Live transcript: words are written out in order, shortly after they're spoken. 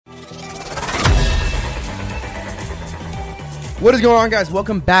What is going on, guys?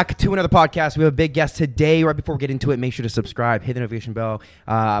 Welcome back to another podcast. We have a big guest today. Right before we get into it, make sure to subscribe, hit the notification bell.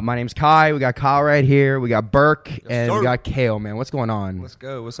 My name's Kai. We got Kyle right here. We got Burke, and we got Kale, man. What's going on? Let's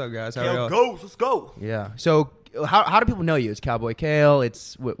go. What's up, guys? How Kale are y'all? goes. Let's go. Yeah. So, how do people know you? It's Cowboy Kale.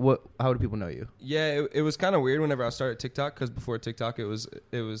 It's what? How do people know you? Yeah, it was kind of weird whenever I started TikTok because before TikTok it was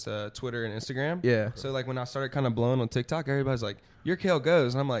Twitter and Instagram. Yeah. So like when I started kind of blowing on TikTok, everybody's like, "You're Kale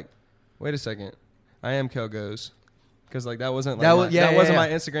Goes," and I'm like, "Wait a second, I am Kale Goes," because like that wasn't my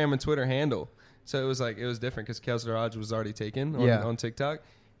Instagram and Twitter handle. So it was different because Kale's Garage was already taken on TikTok.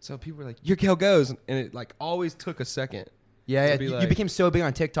 So people were like, "You're Kale Goes," and it like always took a second. Yeah, you became so big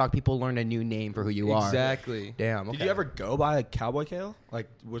on TikTok, people learned a new name for who you are. Exactly. Damn. Okay. Did you ever go by Cowboy Kale? Like,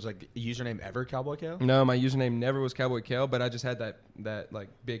 was like a username ever Cowboy Kale? No, my username never was Cowboy Kale, but I just had that like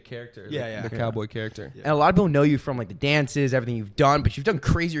big character. The cowboy character. And a lot of people know you from like the dances, everything you've done, but you've done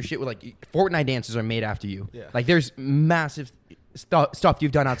crazier shit with like Fortnite dances are made after you. Yeah. Like there's massive stuff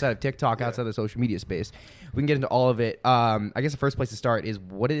you've done outside of TikTok, outside of the social media space. We can get into all of it. I guess the first place to start is,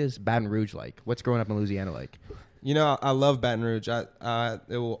 what is Baton Rouge like? What's growing up in Louisiana like? You know, I love Baton Rouge. It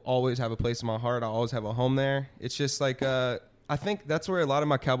will always have a place in my heart. I always have a home there. It's just like I think that's where a lot of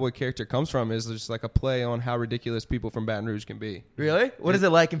my cowboy character comes from, is just like a play on how ridiculous people from Baton Rouge can be. Really? What is it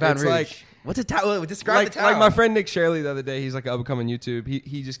like in Baton Rouge? Like, what's a town? Describe the town. Like my friend Nick Shirley the other day, he's like an up-and-coming YouTube.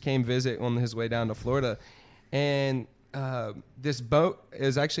 He just came visit on his way down to Florida. And this boat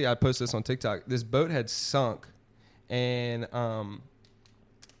is actually, I posted this on TikTok. This boat had sunk. And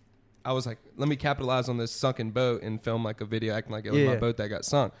I was like, let me capitalize on this sunken boat and film like a video acting like it was my boat that got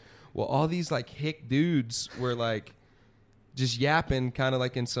sunk. Well, all these like hick dudes were like just yapping kind of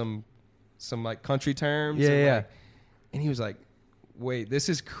like in some like country terms. And he was like, wait, this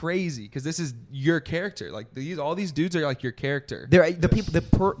is crazy because this is your character. Like all these dudes are like your character. They're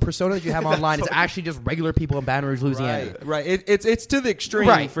the persona that you have online is actually just regular people in Baton Rouge, Louisiana. Right. It's to the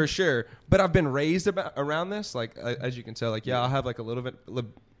extreme for sure. But I've been raised around this. Like as you can tell, like I'll have like a little bit.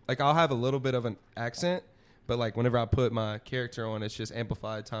 Like I'll have a little bit of an accent, but like whenever I put my character on, it's just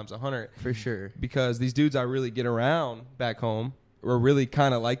amplified times 100. For sure. Because these dudes I really get around back home were really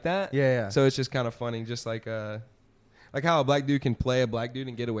kind of like that. Yeah. So it's just kind of funny, just like how a black dude can play a black dude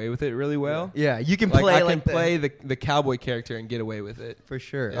and get away with it really well. Yeah, you can like play I can play the cowboy character and get away with it. For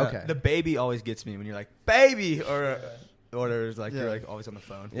sure. Yeah. Okay. The baby always gets me when you're like, baby, or there's like you're like always on the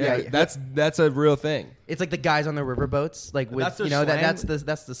phone. Yeah, that's a real thing. It's like the guys on the riverboats, like with That's their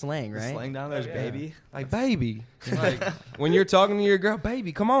that's the slang, right? The slang down there's baby. Like baby. Like when you're talking to your girl,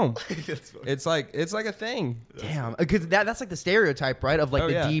 baby, come on. It's like a thing. Damn, because that's like the stereotype, right? Of like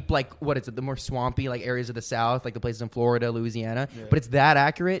the yeah. deep, like what is it? The more swampy like areas of the South, like the places in Florida, Louisiana. Yeah. But it's that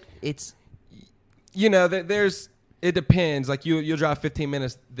accurate. It's, you know, there's. It depends. Like you'll drive 15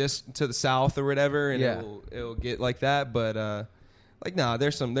 minutes this to the south or whatever, and it'll get like that. But like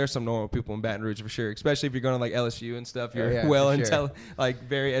there's some normal people in Baton Rouge for sure. Especially if you're going to like LSU and stuff. You're like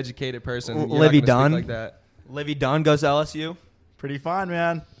very educated person. Livy Dunn like that. Livy Dunn goes to LSU. Pretty fine,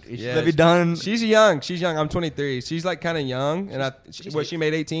 man. Yeah, Livy Dunn. She's young. I'm 23. She's like kind of young. And she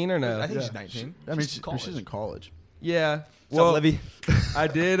made 18 or no? I think she's 19. I mean, she's in college. Yeah. Well, Livy. I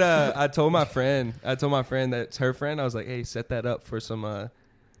did. I told my friend that's her friend. I was like, hey, set that up for some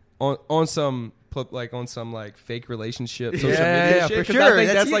on some fake relationship social media shit. For 'Cause sure. I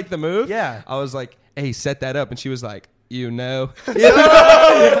think that's like the move. Yeah. I was like, hey, set that up, and she was like, you know. She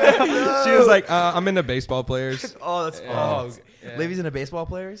was like, I'm into baseball players. Oh, that's Yeah. Livy's into baseball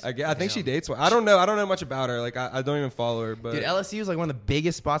players. I think she dates one. I don't know much about her. Like I don't even follow her. But dude, LSU is like one of the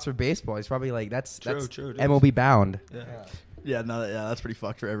biggest spots for baseball. It's probably like that's true. MLB bound. Yeah, that's pretty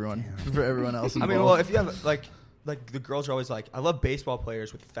fucked for everyone. For everyone else. I mean, well, if you have like the girls are always like, I love baseball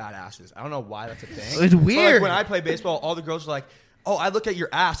players with fat asses. I don't know why that's a thing. It's weird. But, like, when I play baseball, all the girls are like, oh, I look at your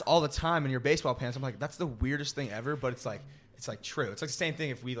ass all the time in your baseball pants. I'm like, that's the weirdest thing ever. But it's like true. It's like the same thing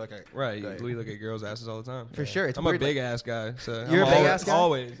if we look at we look at girls' asses all the time. For sure. It's I'm weird, a big ass guy. So you're a big ass guy?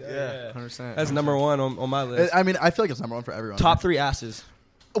 Always. Yeah. 100%. That's number one on my list. I mean, I feel like it's number one for everyone. Top 3 asses.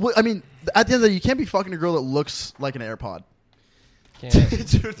 Well, I mean, at the end of the day, you can't be fucking a girl that looks like an AirPod. You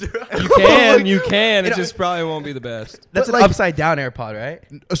can. It just probably won't be the best. That's an upside down AirPod, right?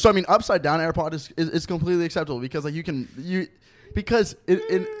 So I mean, upside down AirPod is completely acceptable because like because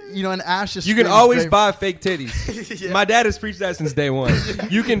an ass just you can always buy fake titties. My dad has preached that since day one.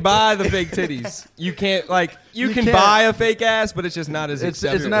 You can buy the fake titties. You can't buy a fake ass, but it's just not as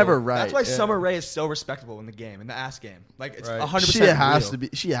acceptable. It's never right. That's why Summer Rae is so respectable in the game, in the ass game. Like it's 100%.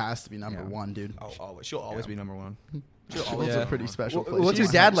 She has to be number one, dude. Oh, always. She'll always be number one. Chill's a pretty special place. What's your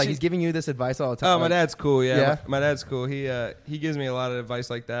dad like? He's giving you this advice all the time. Oh, my dad's cool. Yeah, Yeah? My dad's cool. He gives me a lot of advice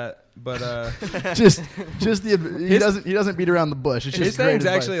like that. But he doesn't beat around the bush. It's just his great thing's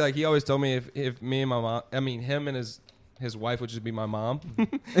advice. actually like he always told me if me and my mom, I mean him and his wife, which would be my mom,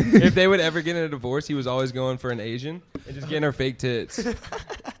 if they would ever get in a divorce, he was always going for an Asian and just getting her fake tits.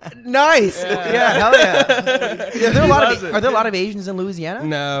 Nice. Yeah, hell yeah. Are there a lot of Asians in Louisiana?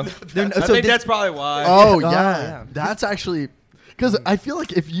 No, They're- I so think this- that's probably why. Oh Oh, yeah. yeah. That's actually because I feel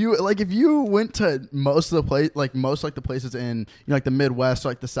like if you went to most of the places in like the Midwest or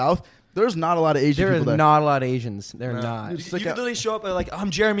like the South, there's not a lot of Asian There people is there. not a lot of Asians. They're No. not. You It's could like a- literally show up and like, I'm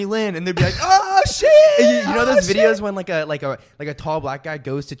Jeremy Lin, and they'd be like, oh shit! You know those shit! videos when like a tall black guy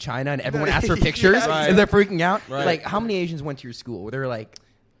goes to China and everyone asks for pictures Yeah. and they're freaking out? Right. Like, how many Asians went to your school? They're like,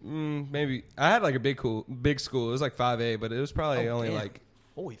 Maybe I had like a big school. It was like 5A, but it was probably only damn. like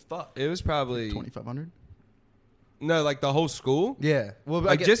Holy fuck! it was probably 2,500. no, like the whole school. yeah. Well,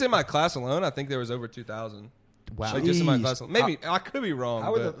 Like just in my class alone, I think there was over 2,000. wow. Like just in my Jeez. class alone. Maybe I could be wrong.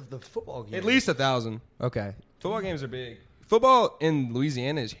 How are but the football games? at least 1,000. Okay. Football games are big. Football in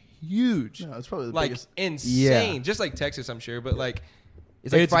Louisiana is huge. No, it's probably the Like biggest. insane. Yeah. Just like Texas, I'm sure, but like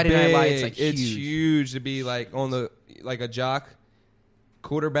It's like Friday Night Lights. Like, It's huge. huge to be like on the like a jock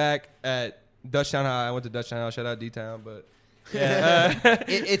quarterback at Dutchtown High. I went to Dutchtown High. Shout out D-Town, but yeah.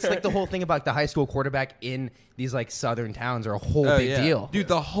 It's like the whole thing about the high school quarterback in these like southern towns are a whole Oh, big yeah. deal.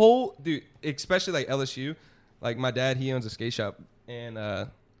 Dude, especially like LSU. Like my dad, he owns a skate shop and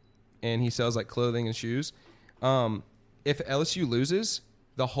he sells like clothing and shoes. If LSU loses,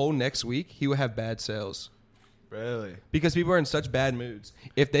 the whole next week he will have bad sales Really? because people are in such bad moods.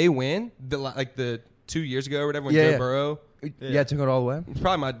 If they win, like the 2 years ago or whatever when Yeah, Joe yeah. Burrow, Yeah, took it all the way. it's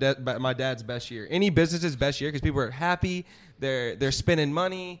probably my dad's best year. Any business's best year because people are happy. They're spending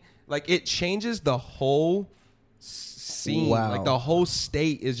money. Like it changes the whole scene. Wow. Like the whole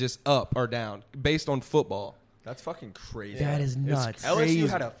state is just up or down based on football. That's fucking crazy. That is nuts. LSU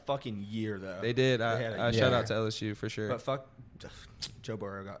had a fucking year though. They did. They had a I shout year. out to LSU for sure. But fuck, Joe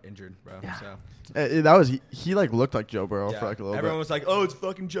Burrow got injured, bro. Yeah. So That was he like looked like Joe Burrow for like a little everyone bit. was like, "Oh, it's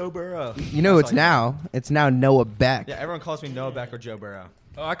fucking Joe Burrow." You know, I was it's like, now. It's now Noah Beck. Yeah, everyone calls me Noah Beck or Joe Burrow.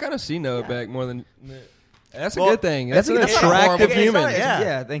 Oh, I kind of see Noah Beck more than. That's Well, a good thing. That's, that's an not horrible. attractive Okay, it's human. not-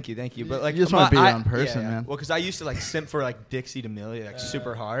 Yeah, thank you. But like, You just wanna be I- around person, man. Well, because I used to like simp for like Dixie D'Amelio like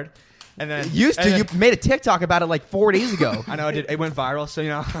super hard, and then Used to. and You then- made a TikTok about it like 4 days ago. I know I did. It went viral, so you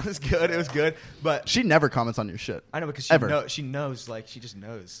know it was good. It was good, but She never comments on your shit. I know because Ever. she knows, like she just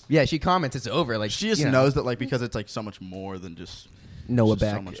knows. Yeah, she comments. It's over. Like She just you know, knows that like because it's like so much more than just Noah just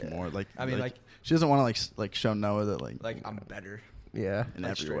so Beck. much more. Like I mean, like she doesn't want to like show Noah that like I'm better. Yeah. in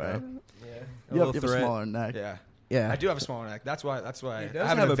like, every straight way. up. A You little have a threat. smaller neck. Yeah, Yeah. I do have a small neck. That's why. He I does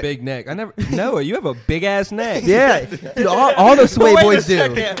have have a big neck. I never. Noah, you have a big ass neck. Yeah. Dude, all those sway Wait a boys do.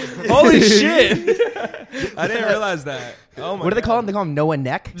 second. Holy shit! I didn't realize that. Oh my What do they call him? God. They call him Noah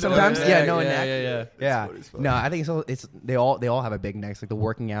Neck sometimes. Neck, Yeah, Noah yeah, Neck. yeah. Yeah. funny as fuck. No, I think it's they all have a big neck. Like the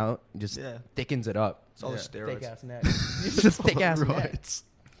working out just Yeah. thickens it up. It's all the Yeah. steroids. neck. Just thick ass neck. Right.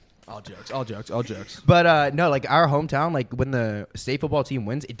 All jokes. But no, like our hometown, like when the state football team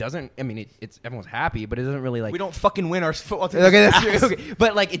wins, it doesn't. I mean, it's everyone's happy, but it doesn't really like. We don't fucking win our football team. Okay, that's true. Okay.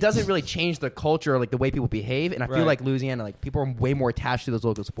 But like, it doesn't really change the culture or like the way people behave. And I feel Right. like Louisiana, like people are way more attached to those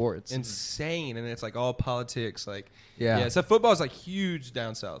local sports. Insane, and it's like all politics. Like, Yeah. So football is like huge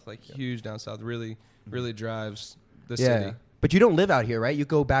down south. Like huge down south. Really drives the yeah. city. But you don't live out here, right? You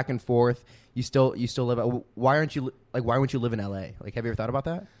go back and forth. You still live out. Why wouldn't you live in LA? Like, have you ever thought about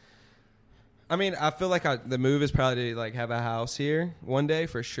that? I mean, I feel like the move is probably to like have a house here one day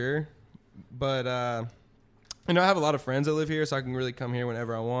for sure. But I have a lot of friends that live here, so I can really come here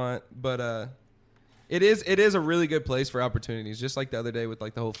whenever I want. But it is a really good place for opportunities. Just like the other day with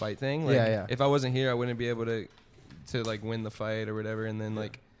like the whole fight thing. Like, Yeah. If I wasn't here, I wouldn't be able to like win the fight or whatever, and then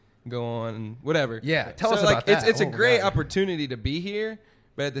like go on and whatever. Yeah, tell So, us like, about that. It's Oh a my great God. opportunity to be here.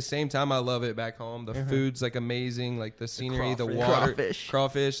 But at the same time, I love it back home. Mm-hmm. The food's like amazing, like the scenery, the crawfish. water,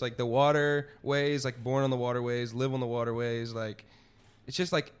 crawfish, like the waterways, like born on the waterways, live on the waterways. Like it's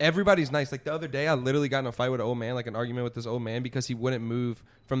just like everybody's nice. Like the other day, I literally got in a fight with an old man, like an argument with this old man because he wouldn't move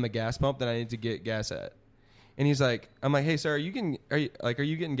from the gas pump that I need to get gas at. And he's like, I'm like, hey sir, are you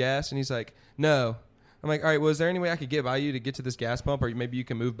getting gas? And he's like, no. I'm like, all right, well, is there any way I could get by you to get to this gas pump, or maybe you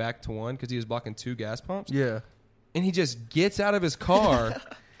can move back to one, because he was blocking 2 gas pumps. Yeah. And he just gets out of his car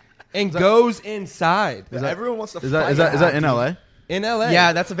and goes inside Everyone wants to Is fight. that in LA? in LA.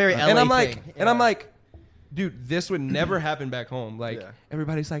 Yeah, that's a very LA and I'm thing. like, Yeah. and I'm like, dude, this would never happen back home. Like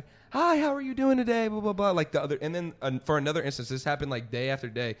everybody's like, hi, how are you doing today? Blah blah blah. Like the other, and then for another instance, this happened like day after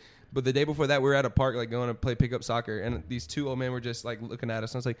day. But the day before that, we were at a park like going to play pickup soccer, and these two old men were just like looking at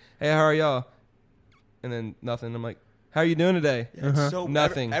us. And I was like, hey, how are y'all? And then nothing. I'm like, how are you doing today? So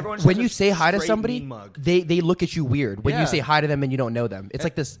nothing. When you say hi to somebody, mug. they look at you weird. When you say hi to them and you don't know them, it's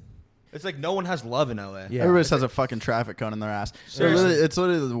like this. It's like no one has love in LA. Yeah. Everybody just has a fucking traffic cone in their ass. It's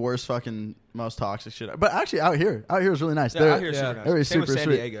literally the worst fucking, most toxic shit. But actually, out here is really nice. Yeah, out here is super nice. Everybody's Same with super San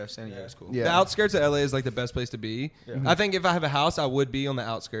sweet. Diego. San Diego's cool. Yeah. The outskirts of LA is like the best place to be. Yeah. I think if I have a house, I would be on the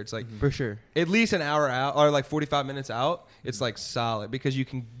outskirts. Like For sure. at least an hour out or like 45 minutes out. It's like solid because you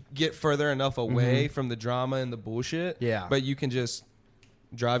can get further enough away from the drama and the bullshit. Yeah. But you can just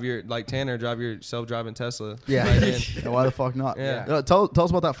drive your, like Tanner, drive your self-driving Tesla. Yeah. Right in. Yeah, why the fuck not? Yeah. Tell us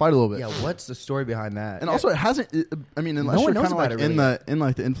about that fight a little bit. Yeah, what's the story behind that? And also, it hasn't. I mean, unless No you're one knows kind of like about it, in really. the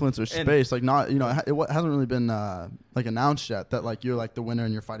like the influencer space, like not, it hasn't really been like announced yet that like you're like the winner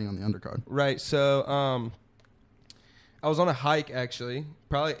and you're fighting on the undercard. Right. So, I was on a hike actually.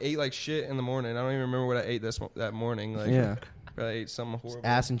 Probably ate like shit in the morning. I don't even remember what I ate that morning. Like, Yeah. probably ate something horrible.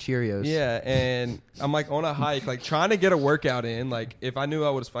 Ass and Cheerios. Yeah, and I'm like on a hike, like trying to get a workout in. Like if I knew I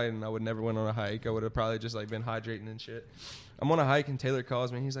was fighting, I would never went on a hike. I would have probably just like been hydrating and shit. I'm on a hike and Taylor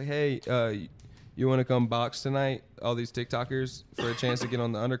calls me. He's like, "Hey, you want to come box tonight? All these TikTokers for a chance to get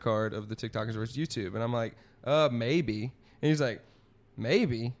on the undercard of the TikTokers versus YouTube." And I'm like, maybe." And he's like,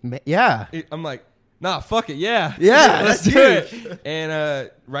 "Maybe?" Yeah. I'm like, "Nah, fuck it, yeah, Yeah, let's that's do it." And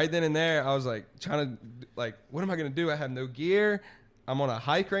right then and there, I was like trying to like, what am I gonna do? I have no gear. I'm on a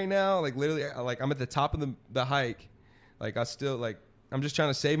hike right now. Like literally, like I'm at the top of the hike. Like I still like I'm just trying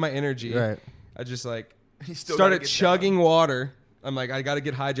to save my energy. Right. I just like still started gotta get chugging water. I'm like, I gotta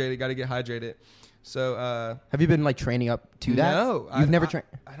get hydrated. So Have you been like training up to that? no, You've never trained.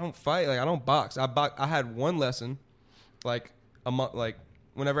 I don't fight. Like I don't box. I had one lesson, like a month. Like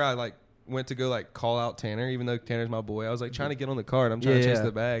whenever I like went to go like call out Tanner, even though Tanner's my boy, I was like trying to get on the card. I'm trying to chase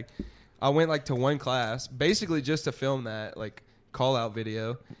the bag. I went like to one class, basically just to film that like call out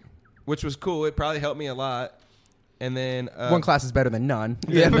video, which was cool. It probably helped me a lot. And then One class is better than none.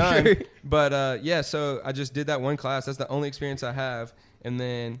 yeah, for none. sure. But yeah, so I just did that one class. That's the only experience I have. And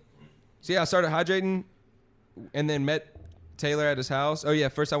then, so yeah, I started hydrating, and then met Taylor at his house. Oh yeah,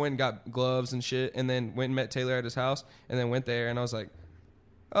 first I went and got gloves and shit, and then went and met Taylor at his house, and then went there, and I was like,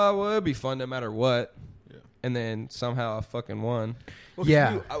 oh well, it'd be fun no matter what. Yeah. And then somehow I fucking won. Well,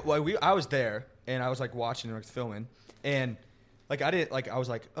 Yeah. I was there and I was like watching like filming, and like I was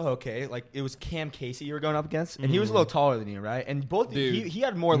like, oh okay, like it was Cam Casey you were going up against, and he was a little taller than you, right? And both he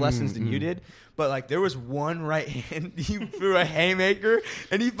had more lessons than you did, but like there was one right hand he threw a haymaker,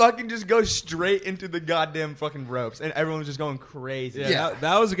 and he fucking just goes straight into the goddamn fucking ropes, and everyone was just going crazy. Yeah,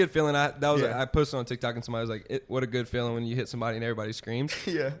 that was a good feeling. I posted on TikTok, and somebody was like, "What a good feeling when you hit somebody and everybody screams."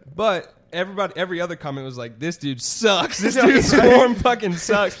 Yeah. But every other comment was like, "This dude sucks. This dude's form fucking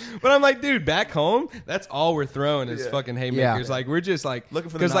sucks." But I'm like, dude, back home, that's all we're throwing is fucking haymakers. Yeah. Like we're just like Looking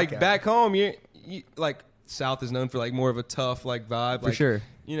for the because like knockout. back home, you like South is known for like more of a tough like vibe, like, sure.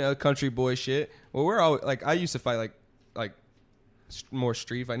 You know, country boy shit. Well, we're all like I used to fight like more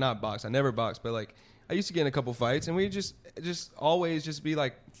street fight, not box. I never boxed, but like I used to get in a couple fights, and we just always just be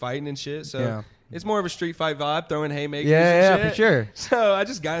like fighting and shit. So. Yeah. It's more of a street fight vibe, throwing haymakers. Yeah, and for shit. sure. So I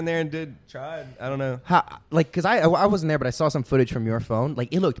just got in there and tried. I don't know. Because I wasn't there, but I saw some footage from your phone. Like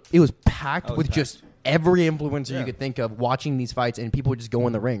it was packed with just every influencer you could think of watching these fights, and people would just go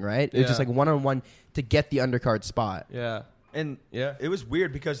in the ring, right? It was just like one-on-one to get the undercard spot. Yeah. And Yeah. it was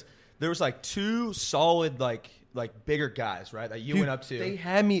weird because there was like two solid like bigger guys, right? That you went up to. They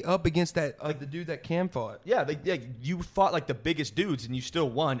had me up against that the dude that Cam fought. Yeah, you fought like the biggest dudes and you still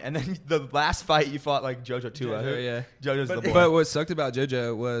won. And then the last fight you fought like JoJo Tua. JoJo, yeah. JoJo's the boy. But what sucked about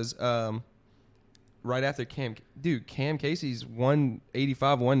JoJo was right after Cam Casey's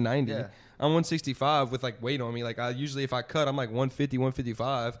 185, 190. Yeah. I'm 165 with like weight on me. Like I usually if I cut, I'm like 150,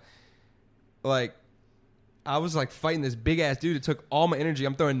 155. Like I was like fighting this big ass dude. It took all my energy.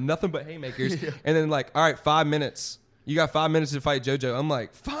 I'm throwing nothing but haymakers. And then like, all right, 5 minutes. You got 5 minutes to fight JoJo. I'm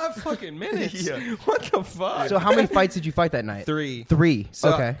like, 5 fucking minutes? Yeah. What the fuck? So how many fights did you fight that night? 3. 3.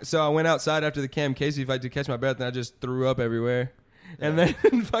 So, Okay. So I went outside after the Cam Casey fight to catch my breath, and I just threw up everywhere. And then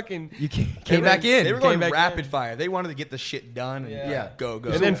fucking You came back in. They were going Came back rapid in. fire. They wanted to get the shit done and Yeah. go.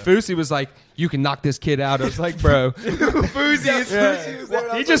 And then Fousey was like, you can knock this kid out. I was like, bro, Fousey was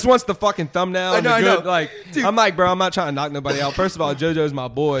there. he just wants the fucking thumbnail. I know, I know. Like, Dude. I'm like, bro, I'm not trying to knock nobody out. First of all, JoJo's my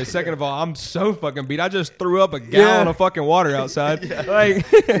boy. Second of all, I'm so fucking beat. I just threw up a gallon of fucking water outside. Like,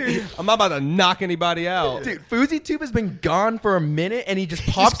 I'm not about to knock anybody out. Dude, Fousey Tube has been gone for a minute, and he just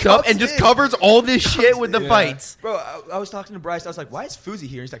pops up and just covers all this shit with the fights. Bro, I was talking to Bryce. I was like, why is Fousey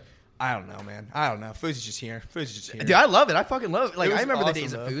here? He's like, I don't know, man. I don't know. Fousey's just here. Dude, I love it. I fucking love it. Like, It was I remember awesome, the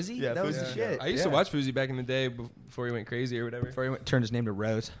days though. of Fousey. Yeah, That was the Fousey, shit. I used to watch Fousey back in the day before he went crazy or whatever. Before he turned his name to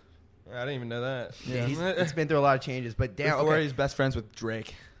Rose. I didn't even know that. Yeah, it's been through a lot of changes, but damn. Before Okay. he's best friends with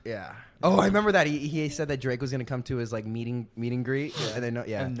Drake. Yeah. Oh, I remember that. He said that Drake was gonna come to his like meet and greet, and then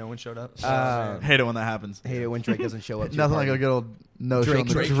And no one showed up. Hate it when that happens. hate it when Drake doesn't show up. to Nothing your like a party. good old no show on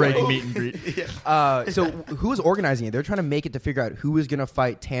the Drake Drake fight. meet and greet. So who is organizing it? They're trying to make it to figure out who is gonna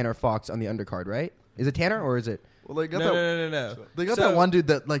fight Tanner Fox on the undercard, right? Is it Tanner or is it? Well, they got No. They got that one dude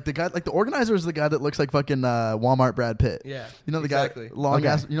that like the guy like the organizer is the guy that looks like fucking Walmart Brad Pitt. Yeah, You know the exactly. guy long Okay.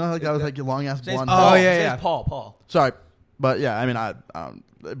 ass. You know how the guy with like long ass His name's blonde. Paul. hair? Oh, yeah, His yeah. name's Paul. Sorry, but yeah, I mean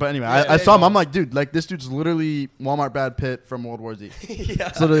but anyway, Yeah, I saw him. yeah. I'm like, dude, like this dude's literally Walmart Brad Pitt from World War Z. Yeah.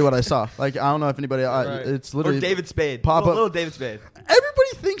 That's literally what I saw. Like I don't know if anybody. Right. It's Or literally David Spade. Pop up. Little David Spade. Everybody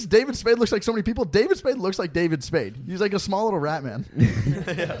thinks David Spade looks like so many people. David Spade looks like David Spade. He's like a small little rat man.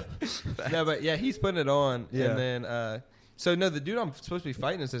 No, but yeah, he's putting it on. Yeah. And then, so no, the dude I'm supposed to be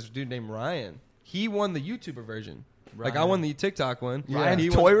fighting is this dude named Ryan. He won the YouTuber version. Like I won the TikTok one. Ryan's He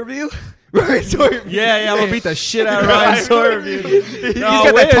toy won- review? Ryan's toy review. Yeah, I'm gonna beat the shit out of Ryan's toy review. He's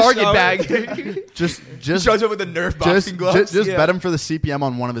got that Target bag. just Shows up with the Nerf boxing gloves. just Yeah. bet him for the CPM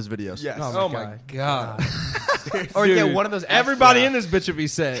on one of his videos. Yes. Oh my god. Or Dude, yeah, one of those. Everybody in this bitch would be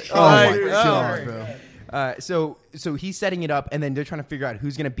set. Oh my Like, god, bro. So he's setting it up, and then they're trying to figure out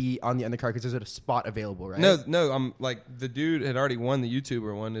who's gonna be on the undercard because there's a spot available, right? No, I'm like the dude had already won the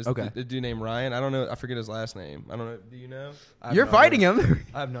YouTuber one. Is Okay. the dude named Ryan? I don't know. I forget his last name. I don't know. Do you know? You're fighting him.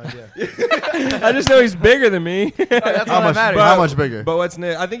 I have no idea. I just know he's bigger than me. That's all that matters. How much bigger? But what's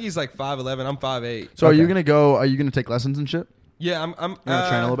new? I think he's like 5'11". I'm 5'8". So are you Okay. gonna go? Are you gonna take lessons and shit? Yeah, I'm. You gonna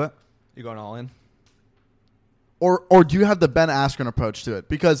train a little bit? You going all in? Or do you have the Ben Askren approach to it?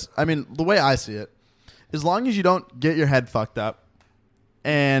 Because I mean, the way I see it, as long as you don't get your head fucked up,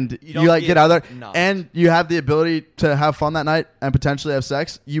 and you don't like get get out of there, knocked. and you have the ability to have fun that night and potentially have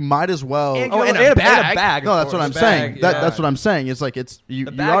sex, you might as well. And Oh, and and a a bag. bag. no, that's what I'm The saying. bag, That's yeah. what I'm saying. It's like it's you.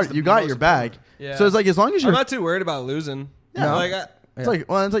 The You, bag's are, the you got most your bag. important. Yeah. So it's like as long as I'm you're. not too worried about losing. Yeah. Like, It's like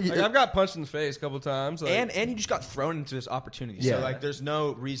well, it's like, like I've got punched in the face a couple times. Like, And you just got thrown into this opportunity. Yeah. So like there's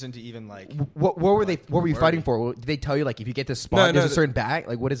no reason to even like What were they? What were you Worry. fighting for? Did they tell you like if you get this spot, No, there's no, a certain bag?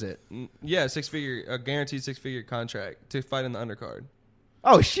 Like what is it? yeah, a guaranteed 6-figure contract to fight in the undercard.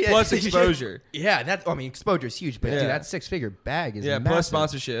 Oh shit! Plus exposure. Yeah, that. I mean, exposure is huge, but Yeah. dude, that 6-figure bag is Yeah, massive.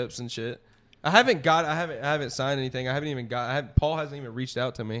 plus sponsorships and shit. I haven't signed anything. Paul hasn't even reached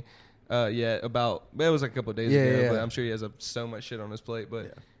out to me yet about. It was like a couple of days Yeah, ago, yeah, but yeah. I'm sure he has so much shit on his plate.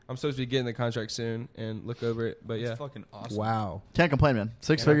 But I'm supposed to be getting the contract soon and look over it. But yeah, it's fucking awesome. Wow. can't complain, man.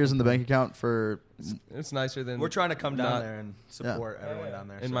 6 figures in the bank account for. it's nicer than We're trying to come down Not- there and support everyone down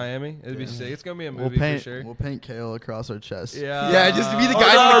there. in so. Miami. It'd be sick. It's gonna be a We'll movie paint. for sure. We'll paint Kale across our chest. Yeah, Yeah, just to be the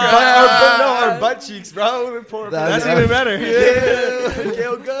guy. Our butt cheeks, bro. That's even better. Yeah,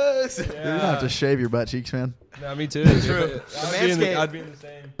 Gail Gus. You're gonna have to shave your butt cheeks, man. No, me too. True. I'd be in the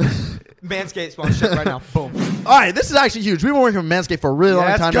same. Manscaped sponsorship right now. Boom. All right, this is actually huge. We've been working with Manscaped for a really long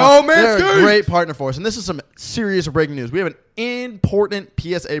Let's time go, now. They're Manscaped! a great partner for us, and this is some serious breaking news. We have an important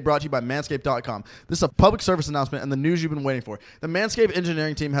PSA brought to you by Manscaped.com. This is a public service announcement and the news you've been waiting for. The Manscaped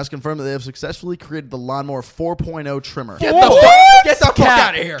engineering team has confirmed that they have successfully created the Lawnmower 4.0 trimmer, Get the fuck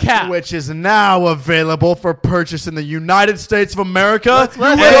out of here. which is now available for purchase in the United States of America Let's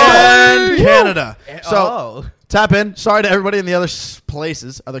and go. Canada. So Oh. tap in. Sorry to everybody in the other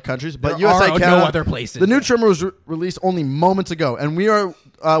places, other countries, but There USA, are no Canada, other places. The new trimmer was released only moments ago, and we are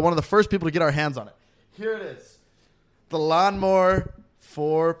one of the first people to get our hands on it. Here it is, the Lawnmower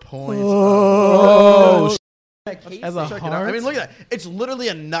 4.0. Oh, as a Check it out. heart. I mean, look at that. It's literally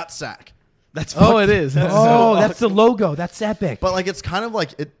a nut sack. That's Oh, it is. Oh, that's the logo. That's epic. But like, it's kind of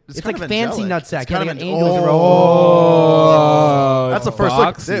like it's like kind of fancy angelic. nutsack. It's kind Yeah, of they an got angels around. Oh, that's the first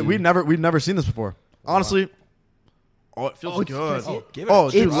look. boxy. We've never seen this before. Honestly, it feels good. give it a Oh,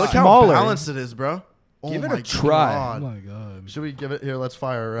 dude, try. look how Smaller. balanced it is, bro. Give Oh it a my try. Oh God. my god. Should we give it here? Let's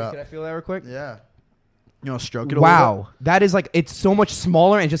fire her Can I up. feel that real quick? Yeah. stroke it a little Wow, that is like it's so much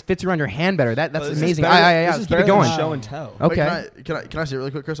smaller and just fits around your hand better. That's amazing. Yeah, This is keep it going. Show and tell. bit. Okay. Wait, can I see it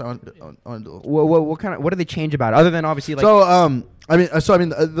really quick, Chris? I want to do a little. What do they change about it? Other than obviously like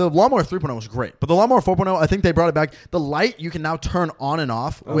The Lawnmower 3.0 was great, but the Lawnmower 4.0, I think they brought it back. The light you can now turn on and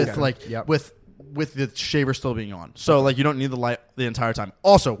off with with the shaver still being on. So like you don't need the light the entire time.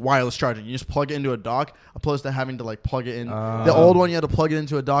 Also, wireless charging. You just plug it into a dock opposed to having to like plug it in. The old one you had to plug it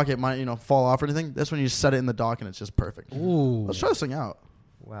into a dock, it might, fall off or anything. This one you just set it in the dock and it's just perfect. Ooh. Let's try this thing out.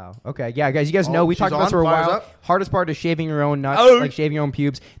 Wow. Okay. Yeah, guys. You guys know we talked about this for a Fires while. up. Hardest part is shaving your own nuts, like shaving your own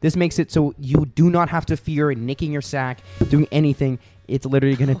pubes. This makes it so you do not have to fear nicking your sack, doing anything. It's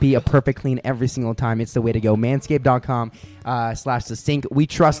literally going to be a perfect clean every single time. It's the way to go. Manscaped.com/the sink. We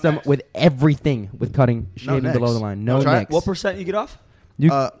trust them with everything with cutting, shaving below the line. No nicks. What percent you get off?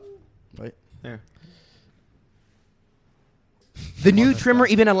 Wait. Here. The new trimmer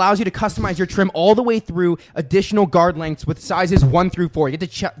even allows you to customize your trim all the way through additional guard lengths with sizes 1 through 4. You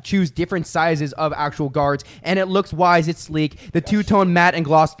get to choose different sizes of actual guards, and it looks wise. It's sleek. The two-tone matte and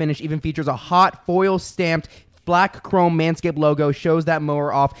gloss finish even features a hot foil-stamped black chrome Manscaped logo. Shows that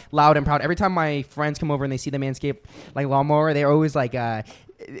mower off loud and proud. Every time my friends come over and they see the Manscaped lawnmower, they're always like,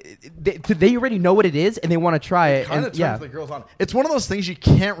 they already know what it is and they want to try it. Kind of turns the girls on. It's one of those things you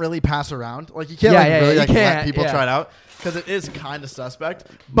can't really pass around. Like you can't let people try it out because it is kind of suspect.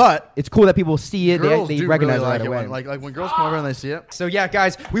 But it's cool that people see it. Girls They do recognize really it right like away. when girls come over and they see it. So yeah,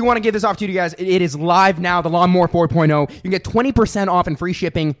 guys, we want to give this off to you guys. It is live now, the Lawnmower 4.0. You can get 20% off and free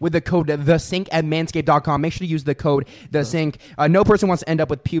shipping with the code THESYNC at manscaped.com. Make sure to use the code THESYNC. No person wants to end up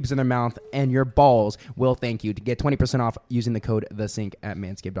with pubes in their mouth, and your balls will thank you. To get 20% off using the code THESYNC at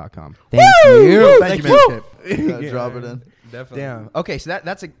manscaped.com. Thank you. Thank you, Manscaped. Drop it in. Definitely. Damn. Okay, so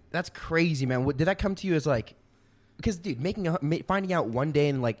that's crazy, man. Did that come to you as like? Because, dude, finding out one day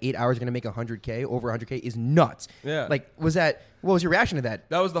in like 8 hours you're going to make 100K, over 100K is nuts. Yeah. Like, what was your reaction to that?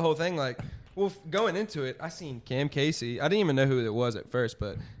 That was the whole thing. Like, well, going into it, I seen Cam Casey. I didn't even know who it was at first,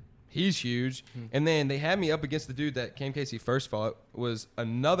 but he's huge. And then they had me up against the dude that Cam Casey first fought, was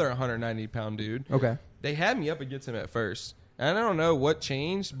another 190-pound dude. Okay. They had me up against him at first. And I don't know what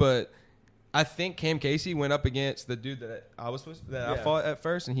changed, but I think Cam Casey went up against the dude that I fought at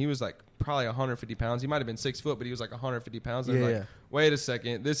first, and he was like probably 150 pounds. He might have been 6 foot, but he was like 150 pounds. And I was like, wait a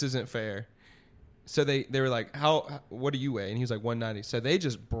second, this isn't fair. So they were like, what do you weigh? And he was like 190. So they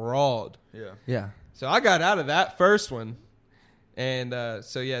just brawled. Yeah. So I got out of that first one. And they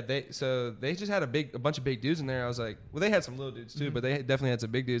just had a bunch of big dudes in there. I was like, well, they had some little dudes too, but they definitely had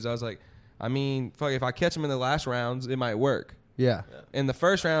some big dudes. I was like, I mean, fuck, if I catch them in the last rounds, it might work. Yeah. In the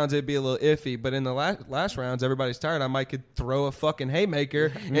first rounds, it'd be a little iffy, but in the last rounds, everybody's tired. I could throw a fucking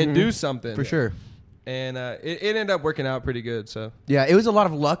haymaker and do something. For sure. And it ended up working out pretty good. So yeah, it was a lot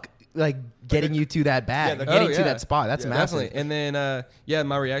of luck, like getting you to that bag, getting to that spot. That's massive. Definitely. And then,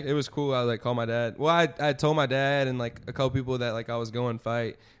 my reaction, it was cool. I like called my dad. Well, I told my dad and like a couple people that like I was going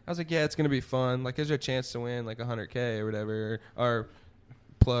fight. I was like, yeah, it's gonna be fun. Like, there's a chance to win like 100K or whatever, or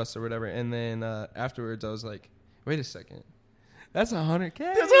plus or whatever. And then afterwards, I was like, wait a second. That's 100K.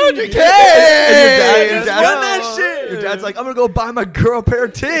 That's 100K. And your dad, run that shit. Your dad's like, I'm gonna go buy my girl a pair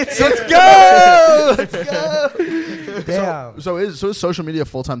of tits. Let's go. Let's go. Damn. So is social media a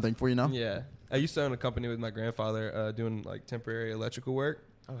full-time thing for you now? Yeah, I used to own a company with my grandfather doing like temporary electrical work.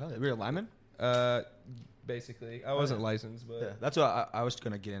 Oh, hell, were you a lineman? Basically, I wasn't licensed, but yeah, that's what I was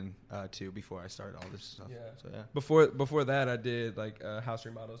gonna get in to before I started all this stuff. Yeah. So yeah. Before that, I did like house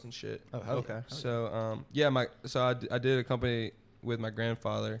remodels and shit. Oh, hell okay. So I did a company with my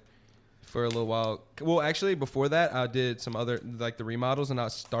grandfather for a little while. Well, actually, before that, I did some other like the remodels, and I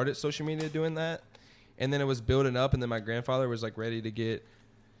started social media doing that, and then it was building up, and then my grandfather was like ready to get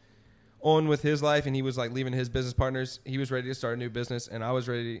on with his life, and he was like leaving his business partners. He was ready to start a new business, and I was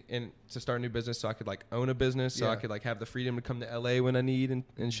ready to start a new business so I could like own a business, so I could like have the freedom to come to LA when I need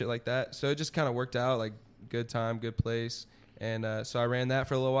and shit like that. So it just kind of worked out, like good time, good place. And so I ran that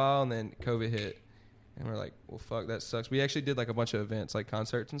for a little while, and then COVID hit. And we're like, well, fuck, that sucks. We actually did like a bunch of events, like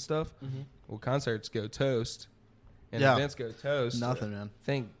concerts and stuff. Mm-hmm. Well, concerts go toast, and events go toast. Nothing,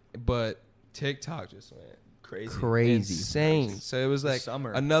 man. But TikTok just went crazy, insane. So it was like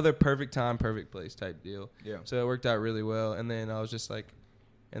summer. Another perfect time, perfect place type deal. Yeah. So it worked out really well. And then I was just like,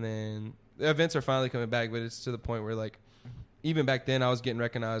 and then the events are finally coming back, but it's to the point where like, even back then I was getting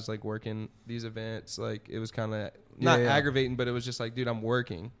recognized like working these events. Like it was kind of not aggravating, but it was just like, dude, I'm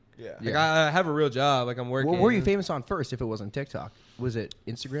working. Yeah. Like I have a real job. Like I'm working. What were you famous on first? If it wasn't TikTok, was it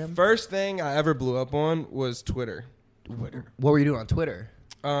Instagram? First thing I ever blew up on was Twitter. What were you doing on Twitter?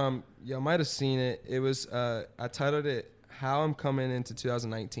 Y'all might have seen it. It was I titled it "How I'm Coming into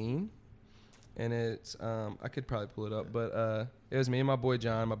 2019," and it's I could probably pull it up, but it was me and my boy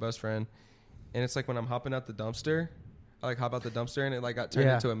John, my best friend, and it's like when I'm hopping out the dumpster, I like hop out the dumpster and it like got turned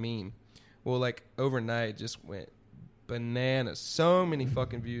into a meme. Well, like overnight, it just went bananas. So many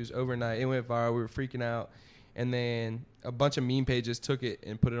fucking views overnight. It went viral. We were freaking out, and then a bunch of meme pages took it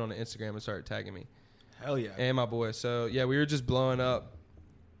and put it on the Instagram and started tagging me. Hell yeah. And my boy. So yeah, we were just blowing up.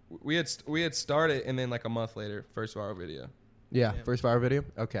 We had started, and then like a month later, first viral video. Yeah, first viral video.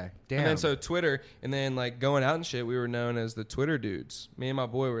 Okay, damn. And then so Twitter, and then like going out and shit, we were known as the Twitter dudes. Me and my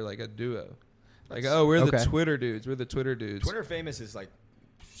boy were like a duo. Like, we're the Twitter dudes. We're the Twitter dudes. Twitter famous is like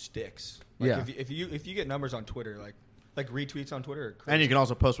sticks. Like yeah. If you get numbers on Twitter, like retweets on Twitter, and you can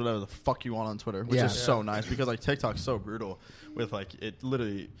also post whatever the fuck you want on Twitter, which is so nice because like TikTok's so brutal with like it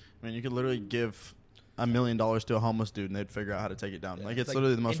literally. I mean, you could literally give $1 million to a homeless dude and they'd figure out how to take it down. Yeah. Like it's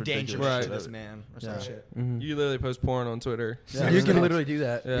literally the most ridiculous right. shit. This man or some shit. Mm-hmm. You literally post porn on Twitter. Yeah. You can literally do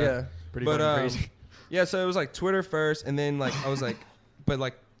that. Yeah. Pretty crazy. Yeah, so it was like Twitter first, and then like I was like, but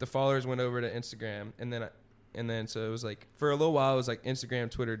like the followers went over to Instagram, and then so it was like for a little while it was like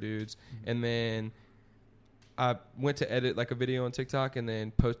Instagram, Twitter dudes, and then I went to edit like a video on TikTok and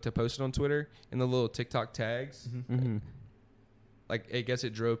then post it on Twitter, and the little TikTok tags. Mm-hmm. Like, I guess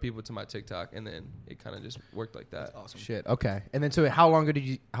it drove people to my TikTok, and then it kind of just worked like that. That's awesome. Shit. Okay. And then, so how long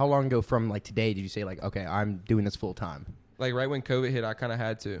ago from like today did you say like, okay, I'm doing this full time? Like right when COVID hit, I kind of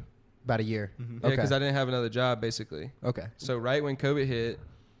had to. About a year. Mm-hmm. Yeah, because I didn't have another job basically. Okay. So right when COVID hit,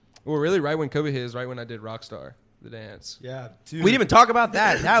 well, really right when COVID hit is right when I did Rockstar, the dance. Yeah. Dude. We didn't even talk about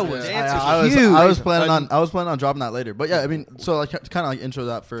that. That was I was planning on dropping that later. But yeah, I mean, so like kind of like intro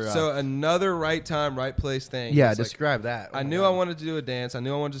that for. So another right time, right place thing. Yeah, describe that. I knew I wanted to do a dance. I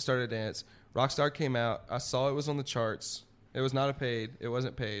knew I wanted to start a dance. Rockstar came out. I saw it was on the charts. It was not paid. It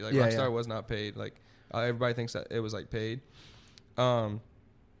wasn't paid. Like Rockstar was not paid. Like everybody thinks that it was like paid.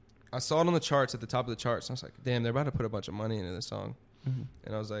 I saw it on the charts at the top of the charts. And I was like, damn, they're about to put a bunch of money into this song. Mm-hmm.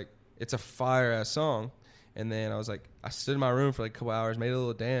 And I was like, it's a fire ass song. And then I was like, I stood in my room for like a couple hours, made a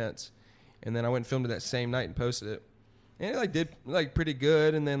little dance, and then I went and filmed it that same night and posted it. And it like did like pretty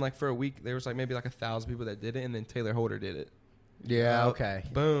good. And then like for a week, there was like maybe like 1,000 people that did it, and then Taylor Holder did it. Yeah. Okay.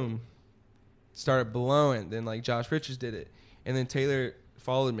 Boom. Started blowing. Then like Josh Richards did it, and then Taylor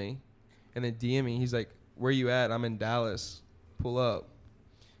followed me, and then DM me. He's like, "Where you at? I'm in Dallas. Pull up."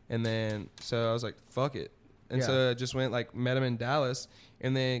 And then so I was like, "Fuck it." And so I just went like met him in Dallas,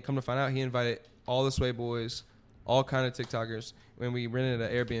 and then come to find out he invited all the Sway Boys, all kind of TikTokers, when we rented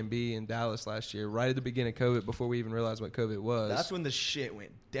an Airbnb in Dallas last year, right at the beginning of COVID, before we even realized what COVID was. That's when the shit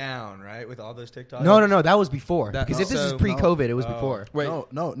went down, right? With all those TikToks? No. That was before. Because if this is pre-COVID, it was before. Wait.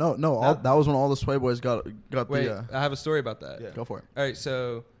 No. That was when all the Sway Boys got Wait, the... I have a story about that. Yeah. Go for it. All right,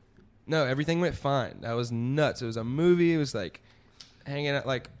 so, no, everything went fine. That was nuts. It was a movie. It was like hanging out,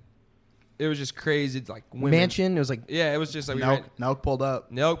 like, it was just crazy. Like, women. Mansion, it was like... Yeah, it was just like... Nelk pulled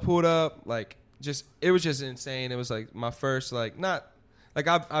up. Nelk pulled up, like... Just it was just insane. It was like my first like not like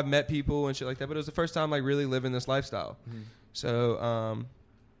I've met people and shit like that, but it was the first time like really living this lifestyle. Mm-hmm. So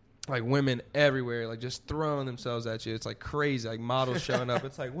like women everywhere, like just throwing themselves at you. It's like crazy, like models showing up.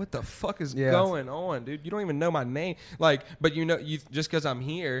 It's like what the fuck is going on, dude? You don't even know my name, like, but you know you just because I'm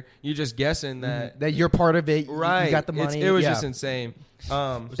here, you're just guessing that you're part of it. Right, you got the money. It was just insane.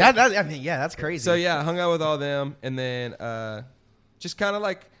 I mean, that's crazy. So yeah, I hung out with all them, and then just kind of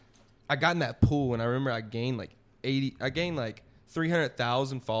like. I got in that pool, and I remember I gained like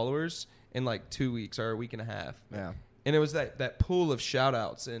 300,000 followers in like 2 weeks or a week and a half. Yeah. And it was that pool of shout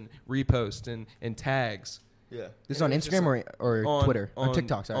outs and reposts and tags. Yeah. This is on Instagram or Twitter? On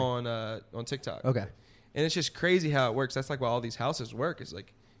TikTok, sorry. On TikTok. Okay. And it's just crazy how it works. That's like why all these houses work. Is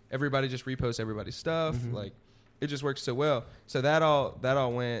like everybody just reposts everybody's stuff. Mm-hmm. Like it just works so well. So that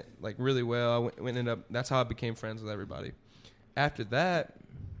all went like really well. That's how I became friends with everybody. After that,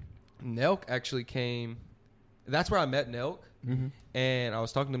 Nelk actually came. That's where I met Nelk. Mm-hmm. And I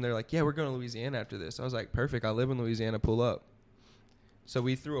was talking to them. They're like, yeah, we're going to Louisiana after this. I was like, perfect. I live in Louisiana. Pull up. So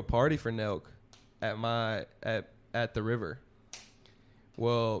we threw a party for Nelk at the river.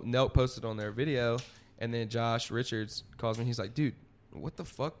 Well, Nelk posted on their video, and then Josh Richards calls me. He's like, dude, what the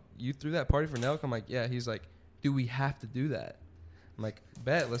fuck? You threw that party for Nelk? I'm like, yeah. He's like, dude, we have to do that. I'm like,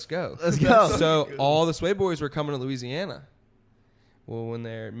 bet, let's go. Let's go. So all the Sway Boys were coming to Louisiana. Well, when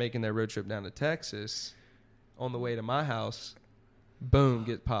they're making their road trip down to Texas, on the way to my house, boom,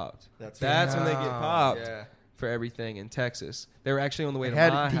 get popped. That's when they get popped for everything in Texas. They were actually on the way to my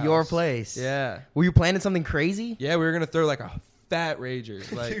house. To your place. Yeah. Were you planning something crazy? Yeah, we were going to throw like a fat rager.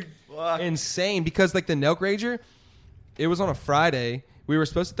 Like, insane. Because like the Nelk Rager, it was on a Friday. We were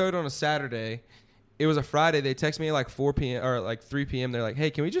supposed to throw it on a Saturday. it was a Friday. They text me at like 4 p.m. or like 3 p.m. They're like,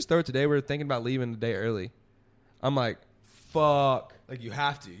 hey, can we just throw it today? We're thinking about leaving the day early. I'm like, fuck. Like, you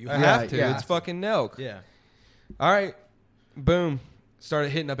have to. I have to. It's fucking Nelk. Yeah. All right. Boom. Started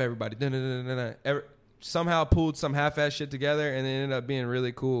hitting up everybody. Somehow pulled some half-ass shit together, and it ended up being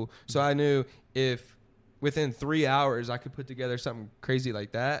really cool. So I knew if within 3 hours I could put together something crazy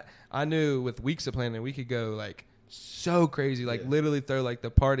like that, I knew with weeks of planning we could go like so crazy, like literally throw like the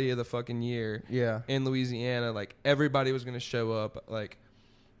party of the fucking year in Louisiana. Like everybody was going to show up, like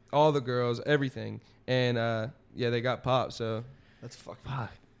all the girls, everything. And they got popped. So that's fucking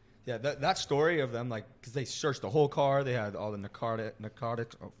yeah. That story of them, like, because they searched the whole car, they had all the narcotics.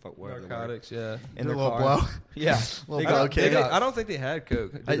 Yeah, in their car. Blow. Yeah, I don't think they had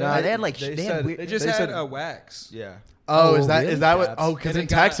coke. They had like they just had a wax. Yeah. Oh, is that what? Oh, because in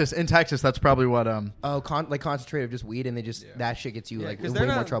Texas, that's probably what. Like concentrate of just weed, and they just that shit gets you like way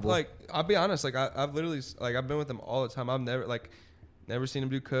more trouble. Like, I'll be honest, like I've literally like I've been with them all the time. I've never seen them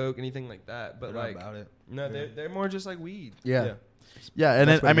do coke, anything like that. But they're like, about it. No, they're more just like weed. Yeah. Yeah,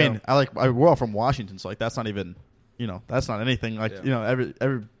 and I mean, we're all from Washington, so like that's not even, that's not anything like every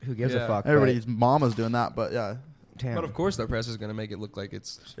who gives a fuck. Everybody's mama's doing that, but yeah. Damn. But of course, the press is going to make it look like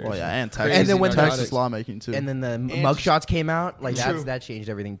it's. Well, yeah, and Texas, and then when Texas lawmaking too, and then the mugshots came out, like that changed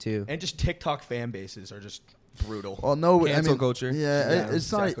everything too. And just TikTok fan bases are just brutal. Well, no, cancel culture. Yeah,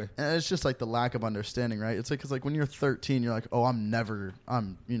 it's exactly. Not. It's just like the lack of understanding, right? It's like because like when you're 13, you're like, oh, I'm never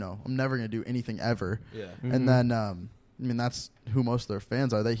gonna do anything ever. Yeah, and then I mean, that's who most of their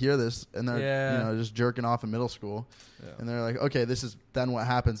fans are. They hear this and they're just jerking off in middle school, and they're like, okay, this is then what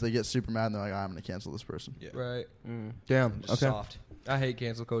happens. They get super mad and they're like, I'm gonna cancel this person. Yeah. Right. Damn. Okay. Soft. I hate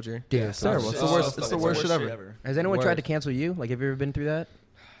cancel culture. Yeah, it's terrible. It's the worst. It's the worst shit ever. Has anyone tried to cancel you? Like, have you ever been through that?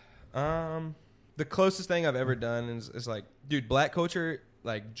 The closest thing I've ever done is like, dude, black culture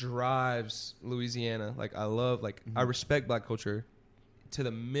like drives Louisiana. Like, I love, like, I respect black culture to the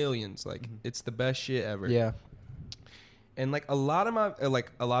millions. Like, it's the best shit ever. Yeah. And like a lot of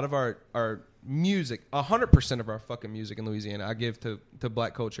our music, 100% of our fucking music in Louisiana, I give to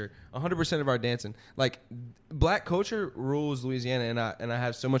black culture. 100% of our dancing, like black culture rules Louisiana, and I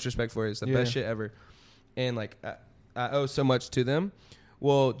have so much respect for it. It's the best shit ever, and like I owe so much to them.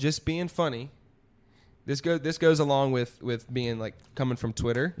 Well, just being funny. This goes along with being like coming from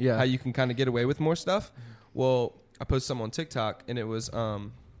Twitter. Yeah, how you can kind of get away with more stuff. Well, I posted something on TikTok, and it was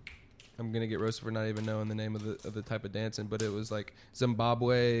I'm gonna get roasted for not even knowing the name of the type of dancing, but it was like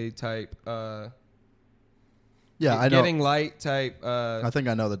Zimbabwe type. I know. Getting light type. I think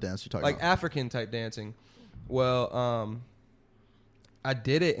I know the dance you're talking about. Like African type dancing. Well, I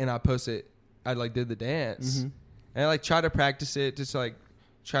did it and I posted. I like did the dance and I like tried to practice it, just like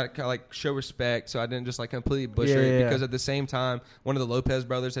try to kind of like show respect, so I didn't just like completely butcher it. Because at the same time, one of the Lopez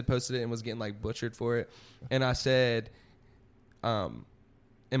brothers had posted it and was getting like butchered for it, and I said, am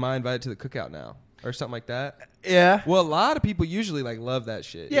I invited to the cookout now? Or something like that. Yeah. Well, a lot of people usually like love that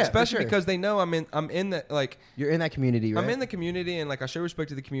shit. Yeah, especially because they know I'm in that, like, you're in that community, right? I'm in the community, and like I show respect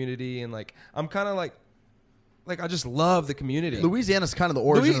to the community, and like I'm kind of like I just love the community. Louisiana's kind of the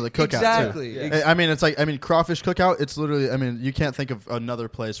origin of the cookout. Exactly. Too. Yeah. I mean, crawfish cookout. It's literally. I mean, you can't think of another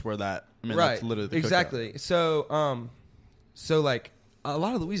place where that. I mean, right. That's literally the exactly. Cookout. So like a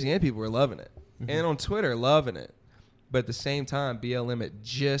lot of Louisiana people were loving it, and on Twitter loving it. But at the same time, BLM had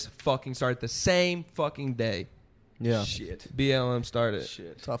just fucking started the same fucking day. Yeah. Shit. BLM started.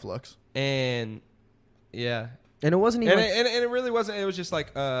 Shit. Tough looks. And yeah. And it wasn't even. And it really wasn't. It was just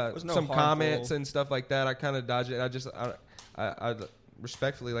like some comments and stuff like that. I kind of dodged it. I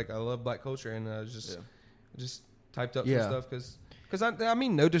respectfully, like, I love black culture, and I just typed up some stuff because I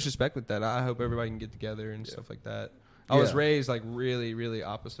mean no disrespect with that. I hope everybody can get together and stuff like that. I was raised like really, really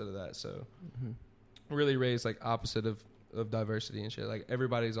opposite of that. So. Really raised like opposite of diversity and shit. Like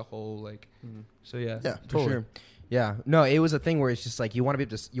everybody's a whole, like so yeah. Yeah, for sure. Yeah. No, it was a thing where it's just like you want to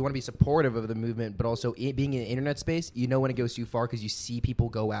be supportive of the movement, but also being in the internet space, you know when it goes too far because you see people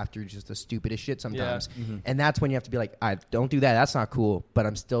go after just the stupidest shit sometimes. Yeah. And that's when you have to be like, I don't do that. That's not cool, but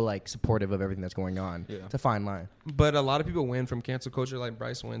I'm still like supportive of everything that's going on. Yeah. It's a fine line. But a lot of people win from cancel culture. Like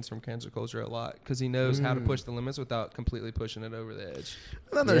Bryce wins from cancel culture a lot because he knows how to push the limits without completely pushing it over the edge.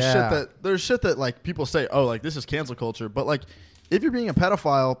 And then there's shit that like people say, oh, like this is cancel culture, but like if you're being a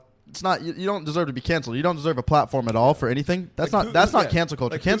pedophile, it's not. You don't deserve to be canceled. You don't deserve a platform at all for anything. That's like not cancel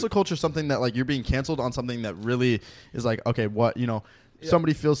culture. Like cancel culture is something that like you're being canceled on something that really is like, okay, what,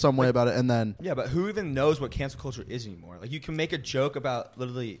 somebody feels some way about it, and then but who even knows what cancel culture is anymore? Like you can make a joke about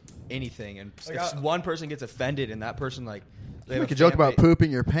literally anything, and like if one person gets offended, and that person like you make a joke about pooping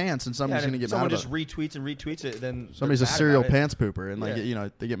your pants, and somebody's gonna get mad. Someone just retweets it, then somebody's a serial pants pooper, and like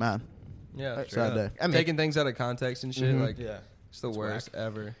they get mad. Yeah, sad day. I mean, taking things out of context and shit. Like, Yeah. it's the worst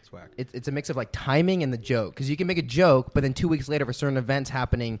ever. It's whack. It's a mix of like timing and the joke, because you can make a joke, but then 2 weeks later, for certain events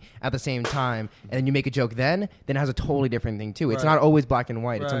happening at the same time, and then you make a joke, then it has a totally different thing too. It's Right. not always black and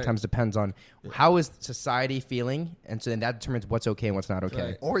white. It Right. sometimes depends on how is society feeling, and so then that determines what's okay and what's not okay.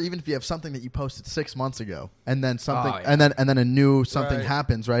 Right. Or even if you have something that you posted 6 months ago, and then something, Oh, yeah. and then a new something Right.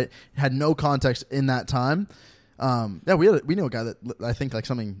 happens, right? Had no context in that time. We knew a guy that I think like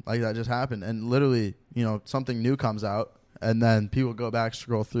something like that just happened, and literally, something new comes out, and then people go back,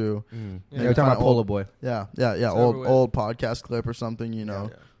 scroll through. Yeah. You're talking about find Polo Boy. Yeah, over old with. old podcast clip or something, Over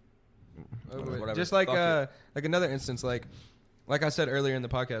with. Whatever. Just like Fuck like another instance, like I said earlier in the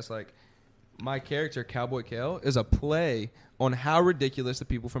podcast, like my character Cowboy Kale is a play on how ridiculous the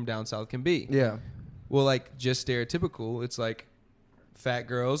people from down south can be. Yeah. Well, like just stereotypical, it's like fat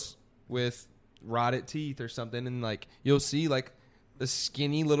girls with rotted teeth or something, and like you'll see like a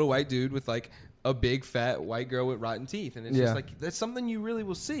skinny little white dude with like a big fat white girl with rotten teeth, and it's Yeah. just like that's something you really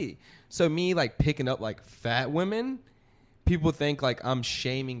will see. So me like picking up like fat women, people think like I'm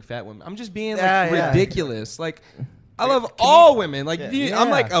shaming fat women. I'm just being like ridiculous. Like I love all women. Like I'm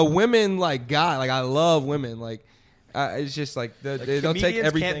like a women like guy. Like I love women. Like it's just like they don't take Comedians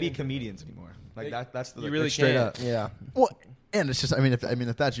everything. can't be comedians anymore. Like that's the You really Straight can't. up. Yeah. Well, and it's just,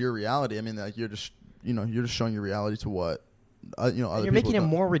 if that's your reality, like you're just showing your reality to what, other You're people making it don't.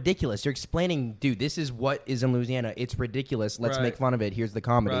 more ridiculous. You're explaining, dude, this is what is in Louisiana. It's ridiculous. Let's Right. make fun of it. Here's the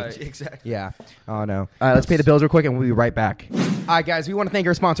comedy. Right. exactly. Yeah. Oh, no. All right, let's pay the bills real quick, and we'll be right back. All right, guys, we want to thank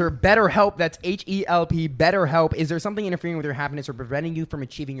our sponsor, BetterHelp. That's HELP, BetterHelp. Is there something interfering with your happiness or preventing you from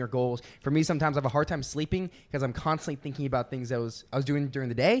achieving your goals? For me, sometimes I have a hard time sleeping because I'm constantly thinking about things I was doing during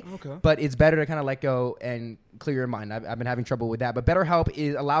the day. Okay. But it's better to kind of let go and clear your mind. I've been having trouble with that. But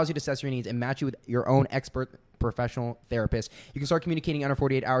BetterHelp allows you to assess your needs and match you with your own expert professional therapist. You can start communicating under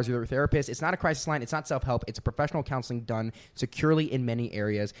 48 hours with your therapist. It's not a crisis line. It's not self-help. It's a professional counseling done securely in many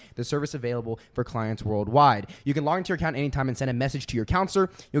areas. The service available for clients worldwide. You can log into your account anytime and send a message to your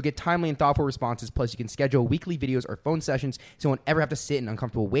counselor. You'll get timely and thoughtful responses. Plus, you can schedule weekly videos or phone sessions so you won't ever have to sit in an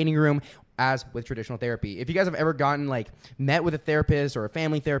uncomfortable waiting room as with traditional therapy. If you guys have ever gotten met with a therapist or a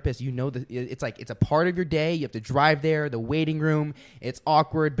family therapist, you know that it's a part of your day. You have to drive there, the waiting room. It's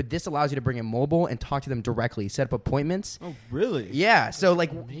awkward, but this allows you to bring in mobile and talk to them directly, set up appointments. Oh, really? Yeah, so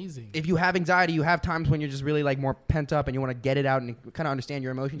amazing. if you have anxiety, you have times when you're just really more pent up and you want to get it out and kind of understand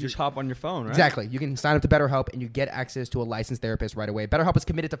your emotions. Just hop on your phone, right? Exactly. You can sign up to BetterHelp and you get access to a licensed therapist right away. BetterHelp is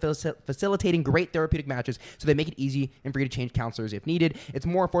committed to facilitating great therapeutic matches, so they make it easy and free to change counselors if needed. It's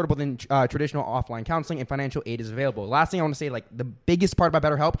more affordable than traditional offline counseling, and financial aid is available. Last thing I want to say, the biggest part about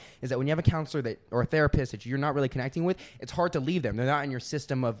BetterHelp is that when you have a counselor or a therapist that you're not really connecting with, it's hard to leave them. They're not in your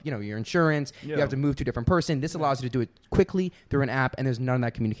system of your insurance. Yeah. You have to move to a different person. This allows you to do it quickly through an app, and there's none of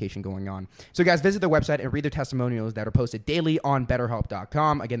that communication going on. So guys, visit their website and read their testimonials that are posted daily on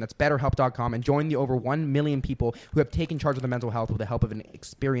BetterHelp.com. Again, that's BetterHelp.com, and join the over 1 million people who have taken charge of their mental health with the help of an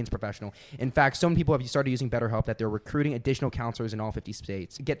experienced professional. In fact, so many people have started using BetterHelp that they're recruiting additional counselors in all 50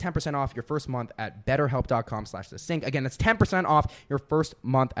 states. Get 10% off your first month at BetterHelp.com/thesync. Again, that's 10% off your first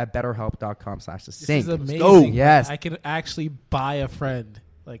month at BetterHelp.com/thesync. This is amazing. go. Yes. I can actually buy a friend.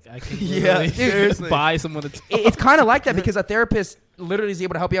 I can Yeah, literally seriously. buy someone to talk. It's kind of like that because a therapist literally is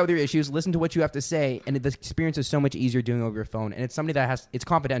able to help you out with your issues, listen to what you have to say, and the experience is so much easier doing it over your phone. And it's somebody that it's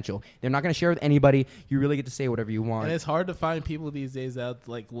confidential. They're not going to share with anybody. You really get to say whatever you want. And it's hard to find people these days that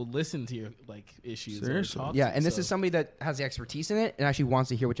will listen to your issues. Seriously? Or talk Yeah, to and you, this so. is somebody that has the expertise in it and actually wants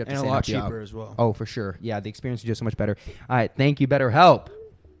to hear what you have And to a say. lot and help you cheaper out. as well. Oh, for sure. Yeah, the experience is just so much better. All right, thank you, BetterHelp.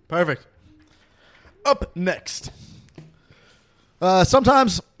 Perfect. Up next.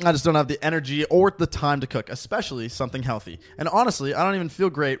 Sometimes I just don't have the energy or the time to cook, especially something healthy. And honestly, I don't even feel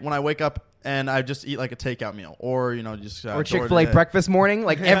great when I wake up and I just eat a takeout meal or just Or Chick-fil-A DoorDash. breakfast morning,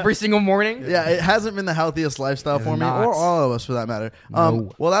 every single morning. Yeah, it hasn't been the healthiest lifestyle It's for me, not. or all of us for that matter. No.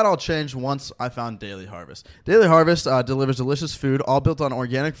 Well, that all changed once I found Daily Harvest. Daily Harvest delivers delicious food, all built on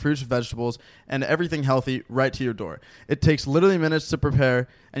organic fruits, vegetables, and everything healthy right to your door. It takes literally minutes to prepare,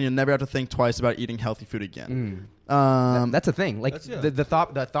 and you'll never have to think twice about eating healthy food again. That's a thing. That's- yeah. The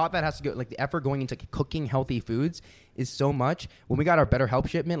thought that has to go, the effort going into cooking healthy foods is so much. When we got our BetterHelp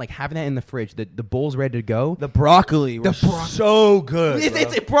shipment, having that in the fridge, the bowl's ready to go. The broccoli was so good.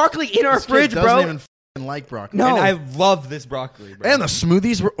 It's broccoli in our This kid fridge, doesn't bro. even f***ing like broccoli. No. And I love this broccoli, bro. And the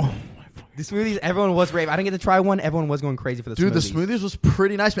smoothies were... Oh. The smoothies, everyone was rave. I didn't get to try one. Everyone was going crazy for the Dude, smoothies. the smoothies was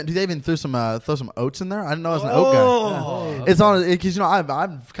pretty nice, man. Dude, they even threw some oats in there. I didn't know I was an oat guy. Oh. It's on because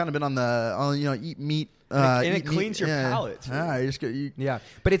I've kind of been on eat meat. And it eat cleans meat, your palate, too. Yeah, you just get you. Yeah,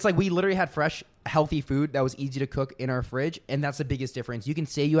 but it's we literally had fresh healthy food that was easy to cook in our fridge, and that's the biggest difference. You can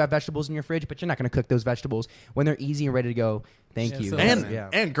say you have vegetables in your fridge, but you're not going to cook those vegetables when they're easy and ready to go. Thank you. So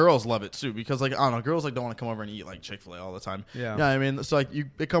And girls love it too, because like I don't know, girls like don't want to come over and eat like Chick-fil-A all the time. Yeah. I mean, so like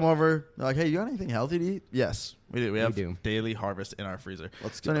they come over, they're like, hey, you got anything healthy to eat? Yes, we do. We have do. Daily Harvest in our freezer.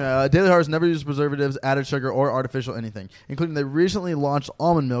 Let's So go. anyway, Daily Harvest never uses preservatives, added sugar, or artificial anything, including they recently launched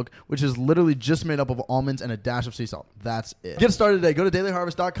almond milk, which is literally just made up of almonds and a dash of sea salt. That's it. Get started today. Go to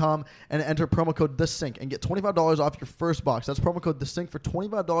dailyharvest.com and enter promo code THESYNC and get $25 off your first box. That's promo code THESYNC for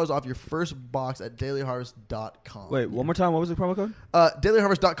 $25 off your first box at dailyharvest.com. Wait, one more time. What was the promo code?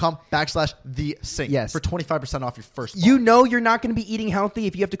 dailyharvest.com/thesync. Yes. For 25% off your first box. You know you're not going to be eating healthy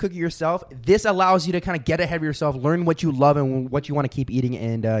if you have to cook it yourself. This allows you to kind of get ahead of yourself, learn what you love and what you want to keep eating,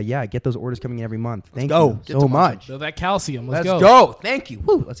 and get those orders coming in every month. Thank you Get to so much. So that calcium. Let's Let's go. Thank you.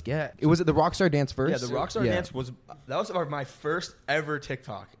 Woo, let's get it. Was it the Rockstar Dance first? Yeah, the Rockstar Dance was my first ever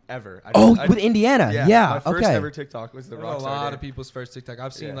TikTok ever. With Indiana. Yeah. My first okay. ever TikTok was the That Rockstar was a lot Dance. of people's first TikTok.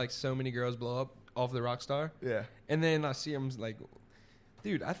 I've seen like so many girls blow up off the Rockstar. Yeah. And then I see them like,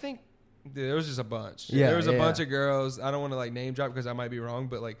 dude, I think there was just a bunch. Yeah, there was a yeah. bunch of girls. I don't want to like name drop because I might be wrong,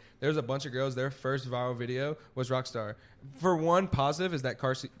 but like there was a bunch of girls. Their first viral video was Rockstar. For one, positive is that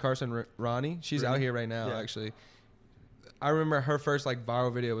Carson Ronnie. She's out here right now. Yeah. Actually, I remember her first like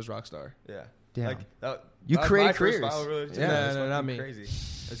viral video was Rockstar. Yeah. Damn. Like You that was create my first careers. viral video, too. Yeah. It was No, not fucking me. Crazy.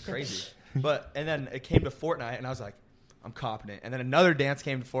 It was crazy. And then it came to Fortnite, and I was like, I'm copping it. And then another dance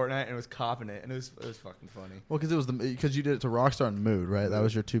came to Fortnite, and it was copping it, and it was fucking funny. Well, because you did it to Rockstar and Mood, right? That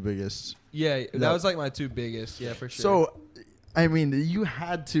was your two biggest. Yeah, that was like my two biggest. Yeah, for sure. So, I mean, you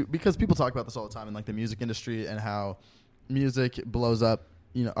had to, because people talk about this all the time in like the music industry and how music blows up,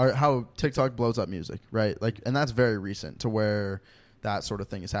 or how TikTok blows up music, right? Like, and that's very recent to where that sort of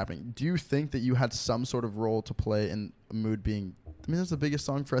thing is happening. Do you think that you had some sort of role to play in Mood being? I mean, that's the biggest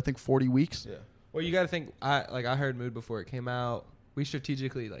song for I think 40 weeks. Yeah. Well, you got to think. I heard Mood before it came out. We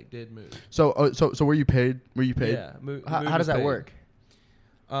strategically like did Mood. So, so were you paid? Were you paid? Yeah. Mood How was does that paid. work?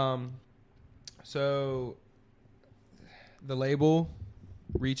 So the label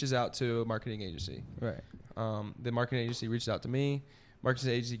reaches out to a marketing agency. Right. The marketing agency reaches out to me.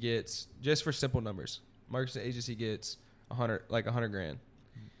 Marketing agency gets, just for simple numbers, marketing agency gets $100 grand.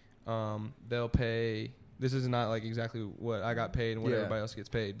 They'll pay. This is not like exactly what I got paid and what everybody else gets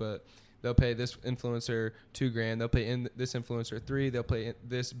paid, but they'll pay this influencer $2 grand. They'll pay this influencer $3 grand. They'll pay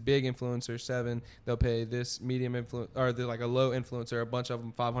this big influencer $7 grand. They'll pay this medium influencer, or they're like a low influencer, a bunch of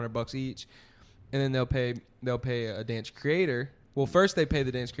them $500 each, and then they'll pay a dance creator. Well, first they pay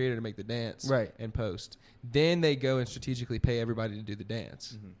the dance creator to make the dance, Right. and post. Then they go and strategically pay everybody to do the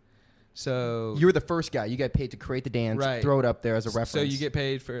dance. Mm-hmm. So You were the first guy. You got paid to create the dance, Right. throw it up there as a reference. So you get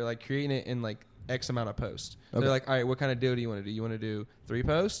paid for like creating it in like X amount of posts. So Okay. they're like, all right, what kind of deal do you want to do? You want to do 3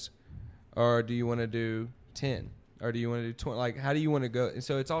 posts, or do you want to do 10, or do you want to do 20? Like, how do you want to go? And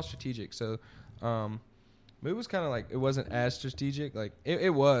so it's all strategic. So, Mood was kind of like, it wasn't as strategic. Like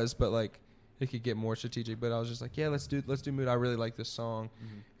it was, but like it could get more strategic. But I was just like, yeah, let's do Mood. I really like this song.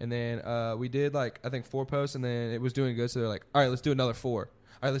 Mm-hmm. And then we did like I think 4 posts, and then it was doing good. So they're like, all right, let's do another 4.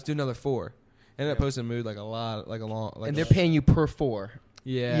 All right, let's do another 4. Ended up posting Mood like a lot, like a long, like and they're paying you per 4.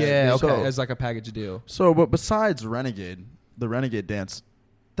 yeah, Yeah, okay. as like a package deal. So, but besides Renegade, the Renegade dance,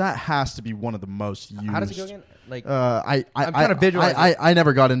 that has to be one of the most used. How does it go again? Like, I'm trying to visualize I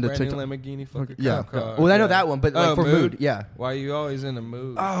never got into Brandon TikTok. Lamborghini fucking Yeah. cop car. well, I know Yeah. that one, but like Oh, for Mood, yeah. Why are you always in a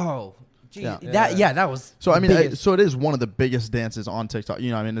mood? Oh, gee, Yeah. that was. So I mean, biggest. so it is one of the biggest dances on TikTok.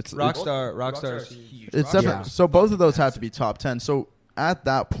 I mean, it's Rockstar's huge. it's Yeah. definitely so. Both of those have to be top 10. So at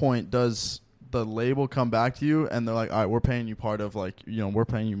that point, does the label come back to you and they're like, all right, we're paying you part of like, we're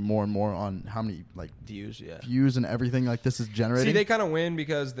paying you more and more on how many like Views, yeah. views and everything like this is generating? See, they kind of win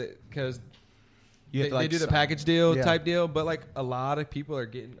because You have they to, like, do the sign. package deal Yeah. type deal, but like a lot of people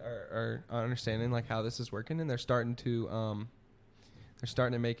are understanding like how this is working, and they're starting to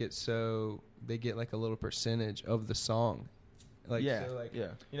make it so they get like a little percentage of the song. Like, Yeah, so, like,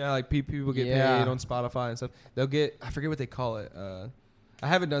 yeah. like people get Yeah. paid on Spotify and stuff. They'll get, I forget what they call it. I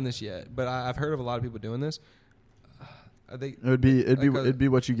haven't done this yet, but I've heard of a lot of people doing this. it'd be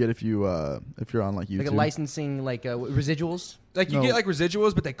like what you get if you're on like YouTube. Like a licensing, like residuals. like you No. get like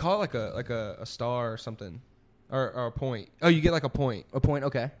residuals, but they call it like a star or something, or a point. Oh, you get like a point A point,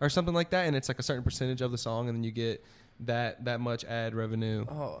 okay. or something like that, and it's like a certain percentage of the song, and then you get that much ad revenue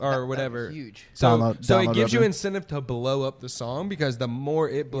or That whatever. was huge. So Download it gives you revenue. incentive to blow up the song, because the more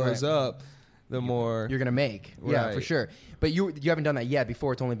it blows Right. up, the more You're gonna make, yeah, for Right. sure. But you haven't done that yet.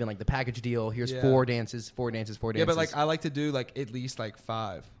 Before, it's only been like the package deal. Here's Yeah. 4 dances, 4 dances, 4 dances. Yeah, but like I like to do like at least like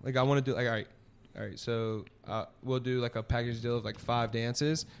 5. Like I want to do like, all right, all right, so we'll do like a package deal of like 5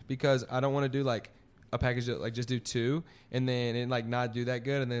 dances because I don't want to do like a package deal, like just do 2 and then it like not do that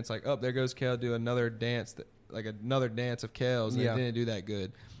good. And then it's like, oh, there goes Kale, do another dance, like another dance of Kale's and it didn't do that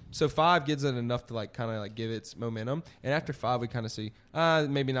good. So 5 gives it enough to like kind of like give its momentum. And after 5, we kind of see,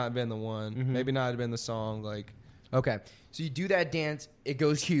 maybe not been the one, maybe not have been the song. Like, okay. So you do that dance, it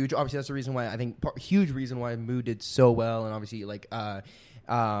goes huge. Obviously, that's the reason why I think huge reason why Mood did so well, and obviously like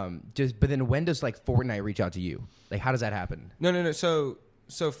but then when does like Fortnite reach out to you? Like, how does that happen? No. So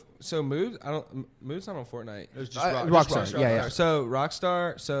Mood, Mood's not on Fortnite. It was just Rockstar. Yeah. So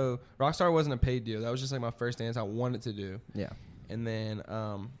Rockstar wasn't a paid deal. That was just like my first dance I wanted to do. Yeah. And then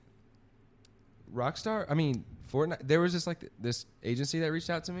Rockstar, I mean Fortnite. There was just like this agency that reached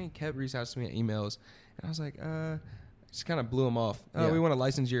out to me, kept reaching out to me in emails, and I was like, just kind of blew them off. Oh, we want to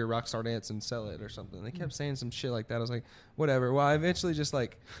license your Rockstar dance and sell it or something. They kept saying some shit like that. I was like, whatever. Well, I eventually just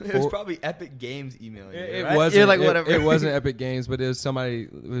like it was probably Epic Games emailing you, it right? wasn't. You're like, whatever. It wasn't Epic Games, but it was somebody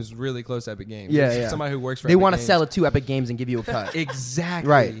who was really close to Epic Games. Yeah. Somebody who works for. They want to sell it to Epic Games and give you a cut. Exactly.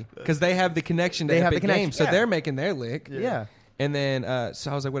 Right. Because they have the connection to They have Epic the connection, Games, so yeah. they're making their lick. Yeah. And then,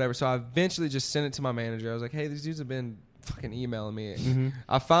 so I was like, whatever. So I eventually just sent it to my manager. I was like, hey, these dudes have been fucking emailing me.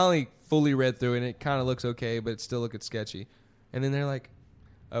 I finally fully read through it, and it kind of looks okay, but it still looks sketchy. And then they're like,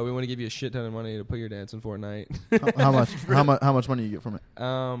 oh, we want to give you a shit ton of money to put your dance in Fortnite. How much? How much money you get from it?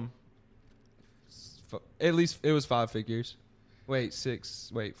 At least it was 5 figures.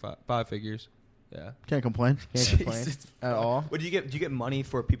 Five figures. Yeah. Can't complain. Can't complain at all. What do you get? Do you get money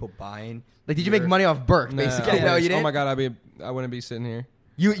for people buying? Like, did you make money off Burke, basically? No, you didn't? Oh my god, I wouldn't be sitting here.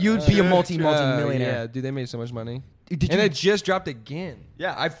 You'd be a multi-millionaire. Yeah, dude, they made so much money. Did and you- it just dropped again.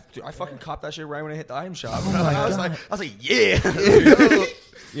 Yeah, I fucking copped that shit right when I hit the item shop. Oh my I was God. like, yeah.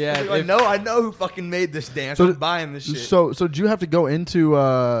 Yeah, I know who fucking made this dance. So- I'm buying this shit. So did you have to go into?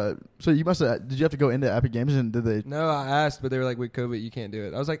 So you must have. Did you have to go into Epic Games and did they? No, I asked, but they were like, with COVID, you can't do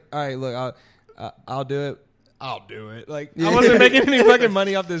it. I was like, all right, look, I'll do it. I'll do it. Like, I wasn't making any fucking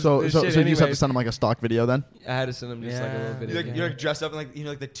money off this. So this so shit you just have anyways. to send them like a stock video then? I had to send them just like a little video. You're like dressed up in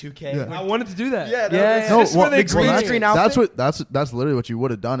like the 2K. Yeah. I wanted to do that. Yeah, Yeah. no, Just for the green that's- screen That's outfit? that's literally what you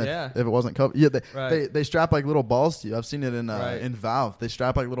would have done if it wasn't COVID. Yeah, Right. they strap like little balls to you. I've seen it in Right. in Valve. They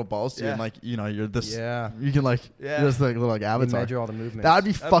strap like little balls to you, and like you're this. Yeah. You can like Yeah. just like little like They avatar. measure all the movements. That'd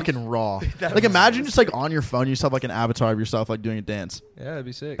be fucking raw. that'd Like be imagine just like on your phone, you just have like an avatar of yourself like doing a dance. Yeah, that'd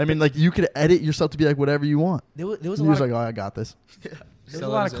be sick. I mean, like you could edit yourself to be like whatever you want. There was a You're lot just of like, oh, I got this. There was Sell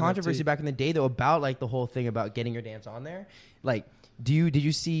a it lot as of an controversy NFT. back in the day, though, about like the whole thing about getting your dance on there. Like, did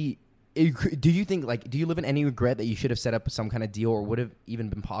you see? Do you think like? Do you live in any regret that you should have set up some kind of deal, or would have even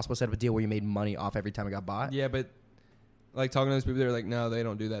been possible to set up a deal where you made money off every time it got bought? Yeah, but like talking to those people, they're like, no, they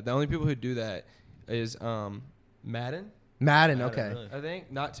don't do that. The only people who do that is Madden. Madden, okay, really. I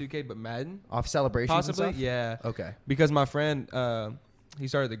think not 2K, but Madden. off celebrations, Possibly, and stuff? yeah. Okay, Because my friend, he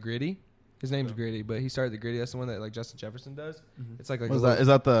started the Gritty. His name's Gritty, but he started the Gritty. That's the one that like Justin Jefferson does. It's like What a is little- that? Is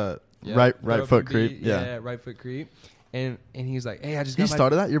that the yeah, right throw up foot and creep? beat. Yeah. Right foot creep. And he's like, hey, I just He got my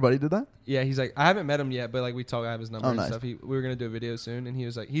started that. Your buddy did that. Yeah, he's like, I haven't met him yet, but like we talk, I have his number Oh, and nice. stuff. We were gonna do a video soon, and he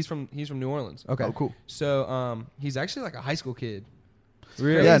was like, he's from New Orleans. okay, Oh, cool. So he's actually like a high school kid.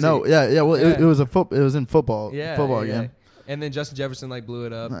 Really? Yeah. No. Yeah. Well, Yeah. It was it was in football. Yeah, Football yeah, game. And then Justin Jefferson like blew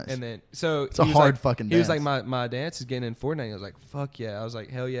it up, Nice. and then so It's a he was hard like, fucking He was like, dance. my dance is getting in Fortnite. I was like, fuck yeah. I was like,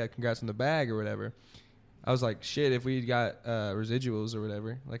 hell yeah, congrats on the bag or whatever. I was like, shit, if we got residuals or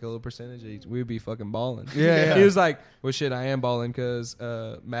whatever, like a little percentage each, we would be fucking balling. Yeah. He was like, well, shit, I am balling because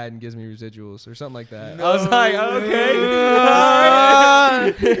Madden gives me residuals or something like that. I was like, okay.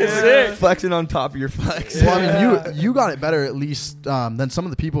 Sick. Flexing on top of your flex. Well, I mean, you got it better at least than some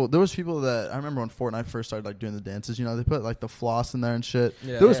of the people. There was people that I remember when Fortnite first started like doing the dances. You know, they put like the floss in there and shit.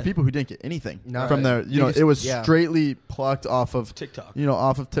 Yeah. There was Yeah. people who didn't get anything No. from Right. there. They You know, just- it was yeah. straightly plucked off of TikTok.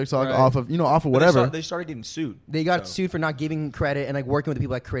 off of TikTok, Right. off of But whatever. They started getting sued. They got So- sued for not giving credit and like working with the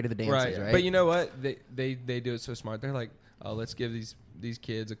people that created the dances, right? But you know what? They do it so smart. They're like, oh, let's give these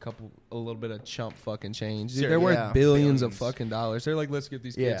kids a little bit of chump fucking change. Dude, they're worth Yeah. billions of Billions. fucking dollars. They're like, let's give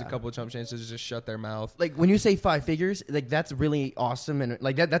these kids Yeah. a couple of chump changes to just shut their mouth. like when you say 5 figures, like that's really awesome and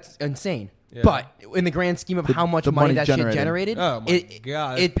like that's insane. Yeah. But in the grand scheme of how much the money money that generated. shit generated, Oh my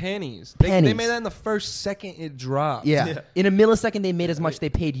god, it it's pennies. pennies. They made that in the first second it dropped. yeah. Yeah. In a millisecond, they made as much they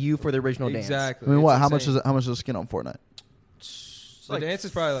paid you for the original dance. exactly. I mean, It's what? How much insane. is it? How much is a skin on Fortnite? The dance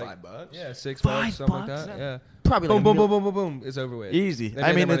is probably like $5. yeah, $6, $5 something like that. Yeah. Probably Boom, like boom, boom, boom, boom, boom. It's over with. Easy. They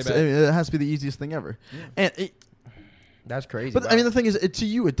I made mean, their money back. it has to be the easiest thing ever. And That's crazy. but I mean, the thing is, to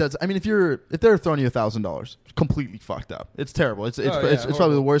you, it does. I mean, if they're throwing you $1,000, completely fucked up. It's terrible. It's Oh, yeah, probably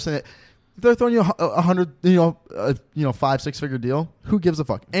horrible. the worst thing. If they're throwing you a hundred, 5-6 figure deal, who gives a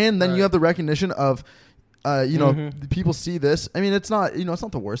fuck? And then you have the recognition of, people see this. I mean, it's not, it's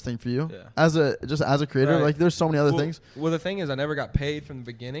not the worst thing for you as a creator. Right. Like, there's so many other things. Well, the thing is, I never got paid from the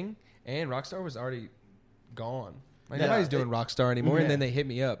beginning, and Rockstar was already gone. Like, nobody's doing Rockstar anymore. And then they hit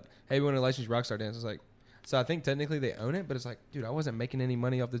me up. Hey, we want to license Rockstar Dance. I was like, so I think technically they own it, but it's like, dude, I wasn't making any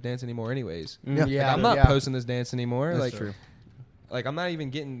money off this dance anymore anyways. I'm not posting this dance anymore. That's true. Like, I'm not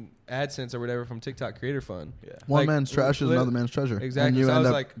even getting AdSense or whatever from TikTok Creator Fund. Yeah. One man's trash is another man's treasure. Exactly. And you so end I was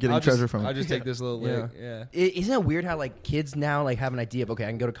up like, getting treasure from it. I'll just take this little lick. Yeah. Isn't it weird how like kids now like have an idea of, okay, I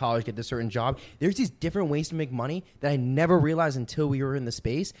can go to college, get this certain job. There's these different ways to make money that I never realized until we were in the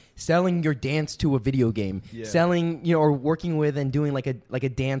space. Selling your dance to a video game, selling, or working with and doing like a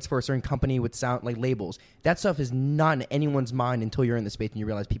dance for a certain company with sound like labels. That stuff is not in anyone's mind until you're in the space and you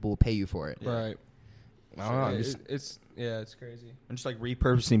realize people will pay you for it. Right. I don't know. It's crazy. And just like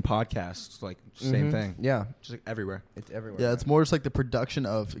repurposing podcasts, like same thing. Yeah, just like everywhere. it's everywhere. Yeah, it's more just like the production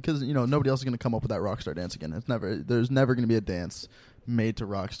of, because nobody else is going to come up with that Rockstar dance again. There's never going to be a dance made to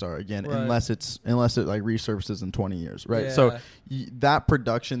Rockstar again unless it like resurfaces in 20 years, right? Yeah. So that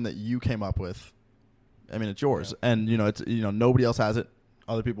production that you came up with, I mean, it's yours, and it's nobody else has it.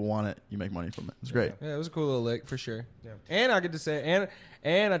 Other people want it. You make money from it. It's great. Yeah, it was a cool little lick for sure. Yeah. And I get to say,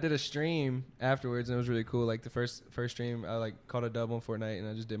 and I did a stream afterwards, and it was really cool. Like the first stream, I like caught a dub on Fortnite, and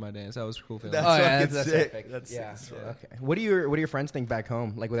I just did my dance. That was a cool feeling. That's sick. epic. That's yeah. sick. Okay. What do your friends think back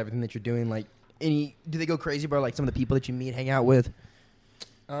home? Like with everything that you're doing, like do they go crazy about like some of the people that you meet, hang out with?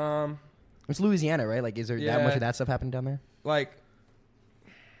 It's Louisiana, right? Like, is there that much of that stuff happening down there? Like,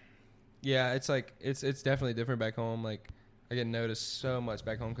 yeah, it's like it's definitely different back home. Like, I get noticed so much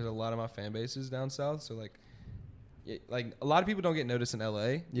back home because a lot of my fan base is down south. So like a lot of people don't get noticed in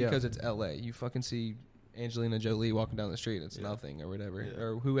LA because it's LA. You fucking see Angelina Jolie walking down the street, it's nothing or whatever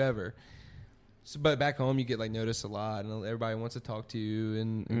or whoever. So, but back home you get like noticed a lot, and everybody wants to talk to you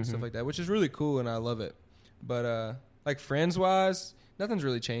and stuff like that, which is really cool, and I love it. But like friends wise, nothing's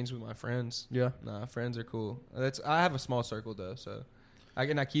really changed with my friends. Yeah, nah, friends are cool. I have a small circle though, so.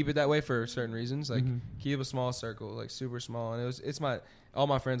 I keep it that way for certain reasons. Like keep a small circle, like super small. And all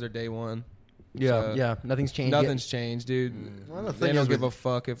my friends are day one. Yeah, so nothing's changed. Nothing's changed, dude. They don't give a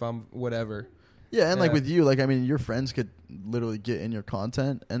fuck if I'm whatever. Yeah, and like with you, like I mean, your friends could literally get in your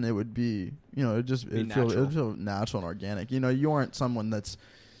content, and it would be, it'd feel natural and organic. You aren't someone that's,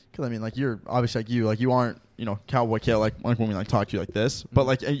 because I mean, like you're obviously like you aren't, Cowboy Kale like when we like talk to you like this, but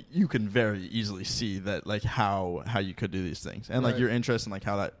like you can very easily see that like how you could do these things, and like your interest in like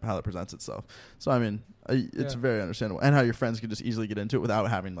how that presents itself. So I mean, it's very understandable, and how your friends could just easily get into it without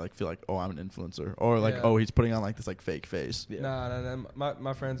having to like feel like, oh, I'm an influencer, or like oh, he's putting on like this like fake face. Yeah. Nah.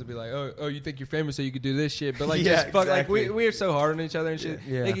 My friends would be like, oh, you think you're famous so you could do this shit, but like just fuck, exactly. Like we're so hard on each other and shit.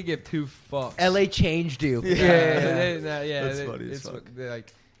 Yeah. They could give two fucks. LA changed you. That's funny.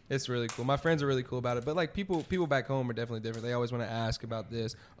 It's really cool. My friends are really cool about it, but like people back home are definitely different. They always want to ask about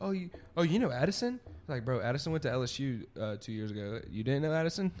this. Oh, you know Addison? Like, bro, Addison went to LSU 2 years ago. You didn't know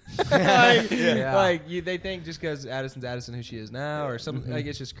Addison? They think just because Addison's Addison who she is now, or something. Like,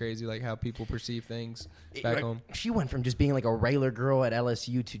 it's just crazy, like how people perceive things back home. She went from just being like a regular girl at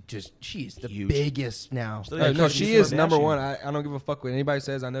LSU to just she's the biggest now. No, she is number one. I don't give a fuck what anybody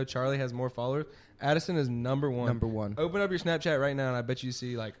says. I know Charlie has more followers. Addison is number one. Number one. Open up your Snapchat right now, and I bet you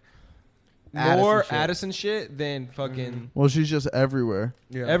see like more Addison shit than fucking. Well, she's just everywhere.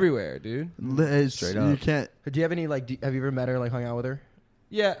 Yeah, everywhere, dude. Straight up. You can't. Do you have any like? Have you ever met her? Like, hung out with her?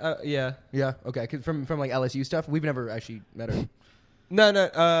 Yeah. Yeah. Okay. 'Cause from like LSU stuff, we've never actually met her.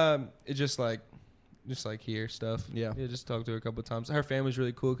 No. It's just like here stuff. Yeah. Just talked to her a couple of times. Her family's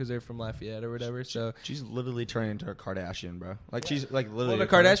really cool because they're from Lafayette or whatever. So she's literally turning into a Kardashian, bro. Like she's like literally. Well, the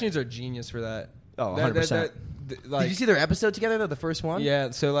Kardashians are genius for that. Oh, 100%. Like, did you see their episode together though? The first one.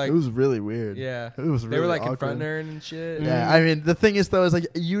 Yeah. So like it was really weird. Yeah. It was. Really they were like awkward. confronting her and shit. Yeah. I mean, the thing is though, is like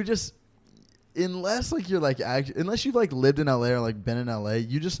you just. Unless like you're like unless you've like lived in LA or like been in LA,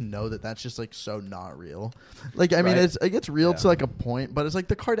 you just know that that's just like so not real. Like I mean, it gets real to like a point, but it's like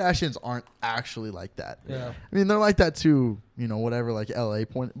the Kardashians aren't actually like that. Yeah, I mean they're like that to whatever like LA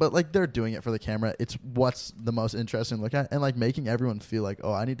point, but like they're doing it for the camera. It's what's the most interesting to look at, and like making everyone feel like,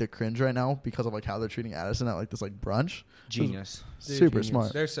 oh, I need to cringe right now because of like how they're treating Addison at like this like brunch. Genius, super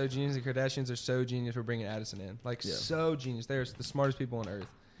smart. They're so genius. The Kardashians are so genius for bringing Addison in. Like so genius. They're the smartest people on earth.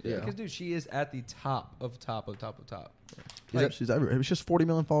 Yeah, because dude, she is at the top of top. Like, she's everywhere. It was just 40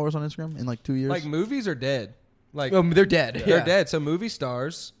 million followers on Instagram in like 2 years. Like movies are dead. Like they're dead. They're dead. So movie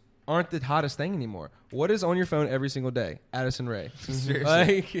stars aren't the hottest thing anymore. What is on your phone every single day? Addison Rae. Seriously.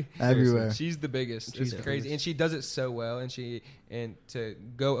 Like Everywhere. She's the biggest. She's It's the crazy, biggest. and she does it so well. And to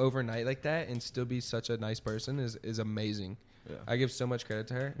go overnight like that and still be such a nice person is amazing. Yeah. I give so much credit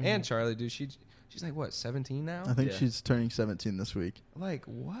to her and Charlie. Dude, she's like what, 17 now? I think Yeah. she's turning 17 this week. Like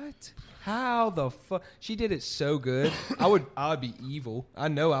what? How the fuck? She did it so good. I would be evil. I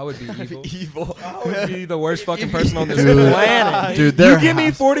know I would be evil. Evil. I would be the worst fucking person on this Dude. planet. Dude, You there give me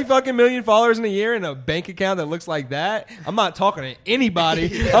has- 40 fucking million followers in a year and a bank account that looks like that. I'm not talking to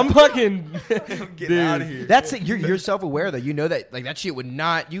anybody. I'm fucking Get out of here. That's it. You're self-aware though. You know that like that shit would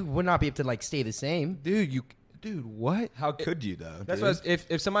not be able to like stay the same. Dude, what? How could you though? That's dude? what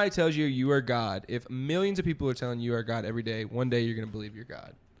if somebody tells you are God, if millions of people are telling you are God every day, one day you're gonna believe you're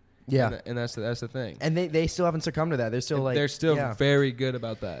God. Yeah. And that's the thing. And they still haven't succumbed to that. They're still like they're still yeah. very good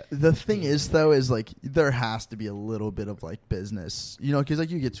about that. The thing is, though, is like there has to be a little bit of like business, you know, because like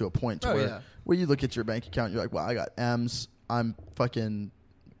you get to a point to Oh, where yeah. where you look at your bank account, you're like, well, I got M's. I'm fucking.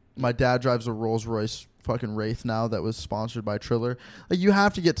 My dad drives a Rolls Royce fucking Wraith now that was sponsored by Triller. Like you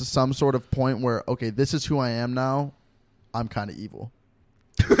have to get to some sort of point where okay, this is who I am now. I'm kind of evil.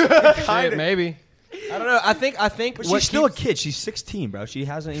 Shit, maybe. I don't know. I think But what she's still a keeps- kid. She's 16, bro. She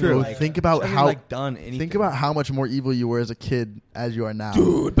hasn't True. even like, Think about she hasn't, how- like done anything. Think about how much more evil you were as a kid as you are now.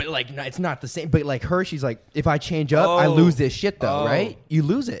 Dude, but like it's not the same. But like her, she's like, if I change up, I Oh. lose this shit though, Oh. right? You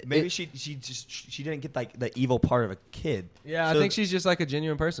lose it. Maybe It- she didn't get like the evil part of a kid. Yeah, So- I think she's just like a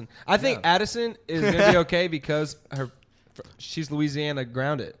genuine person. I think Yeah. Addison is gonna be okay because she's Louisiana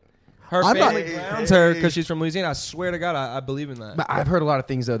grounded. Her I'm not- family grounds her because she's from Louisiana. I swear to God, I believe in that. But I've heard a lot of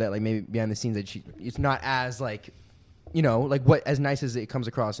things though that like maybe behind the scenes that it's not as like, you know, like what as nice as it comes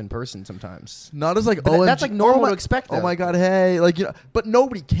across in person sometimes. Not as like But OMG, that's like normal oh my, to expect, Oh though. my god, hey, like you know, but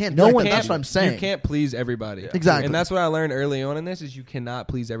nobody can. No Like, one That's can. what I'm saying. You can't please everybody. Exactly. And that's what I learned early on in this is you cannot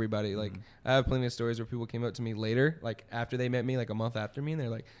please everybody. Like I have plenty of stories where people came up to me later, like after they met me, like a month after me, and they're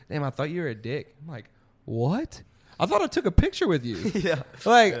like, "Damn, I thought you were a dick." I'm like, "What? I thought I took a picture with you." yeah.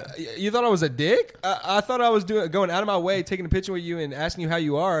 Like you thought I was a dick? I thought I was going out of my way, taking a picture with you and asking you how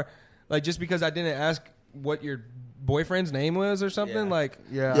you are, like just because I didn't ask what your boyfriend's name was or something. Yeah. Like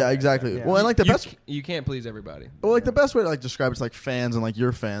Yeah, exactly. Yeah. Well, and like the best, you can't please everybody. well, like the best way to like describe it's like fans and like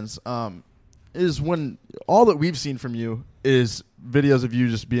your fans, is when all that we've seen from you is videos of you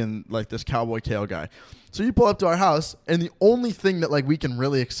just being like this cowboy Kale guy. So you pull up to our house, and the only thing that like we can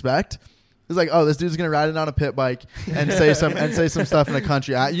really expect is like, oh, this dude's gonna ride it on a pit bike and say some stuff in the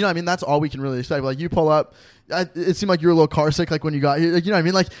country. You know what I mean? That's all we can really expect. Like you pull up. It seemed like you were a little car sick, like when you got here. Like, you know what I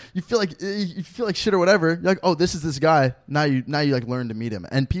mean? Like you feel like shit or whatever. You're like, oh, this is this guy. Now you like learn to meet him.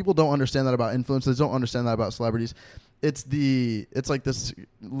 And people don't understand that about influencers. Don't understand that about celebrities. It's like this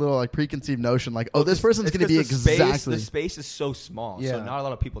little like preconceived notion, like, oh, this person's It's going to be 'cause exactly. the space is so small, Yeah. so not a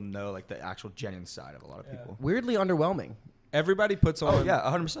lot of people know like the actual genuine side of a lot of people. weirdly underwhelming. Everybody puts on. Oh yeah,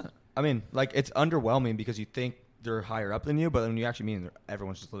 100%. I mean, like it's underwhelming because you think they're higher up than you, but when you actually meet them,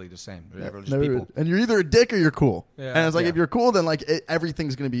 everyone's just literally the same. Everyone's just people. And you're either a dick or you're cool. Yeah. And it's like Yeah. if you're cool, then like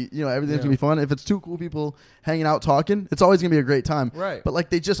everything's gonna be everything's Yeah. gonna be fun. If it's two cool people hanging out talking, it's always gonna be a great time. Right. But like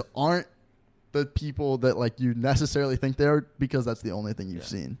they just aren't the people that like you necessarily think they are because that's the only thing you've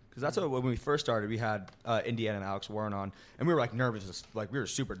seen. Because that's what when we first started, we had Indiana and Alex Warren on, and we were like nervous, like we were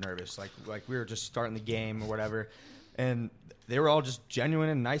super nervous, like we were just starting the game or whatever, and they were all just genuine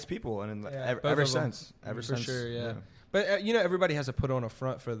and nice people, and Yeah, both ever of them. since, For since, sure, yeah. But you know, everybody has to put on a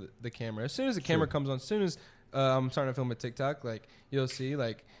front for the camera. As soon as the camera comes on, as soon as I'm starting to film a TikTok, like you'll see,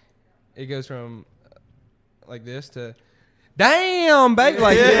 like it goes from like this to damn, baby,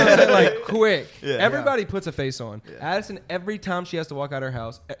 like you know what I'm saying? Like quick. Yeah. Everybody puts a face on. Yeah. Addison, every time she has to walk out her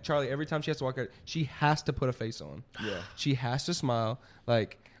house, Charlie, every time she has to walk out, she has to put a face on. Yeah. She has to smile.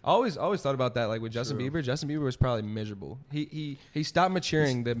 Like I always thought about that. Like with Justin Bieber, Justin Bieber was probably miserable. He stopped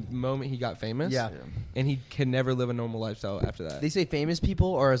maturing the moment he got famous. Yeah. And he can never live a normal lifestyle after that. They say famous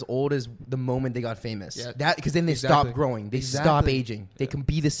people are as old as the moment they got famous. Yeah. That because then they Exactly. stop growing. They stop Exactly. aging. They can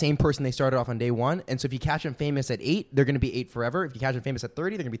be the same person they started off on day one. And so if you catch them famous at 8, they're going to be 8 forever. If you catch them famous at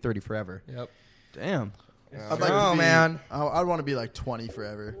 30, they're going to be 30 forever. Yep. Damn. I'd like Oh, to be, man. I'd want to be like 20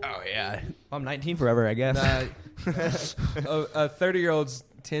 forever. Oh yeah. I'm 19 forever, I guess. A 30-year-old's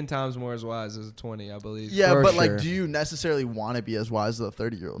 10 times more as wise as a 20, I believe. Yeah, For but sure. like, do you necessarily want to be as wise as a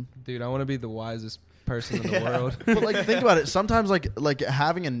 30-year-old? Dude, I want to be the wisest person in the world. But like, think about it. Sometimes like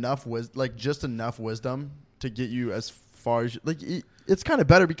having enough just enough wisdom to get you as far as it's kind of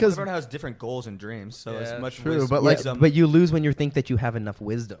better because Everyone has different goals and dreams, so Yeah, as much true, wisdom, but, like, wisdom- But you lose when you think that you have enough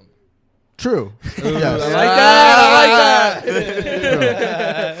wisdom. True. Ooh, Yes. I like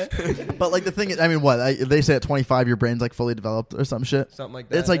that. But like the thing is, I mean, what they say at 25 your brain's like fully developed or some shit. Something like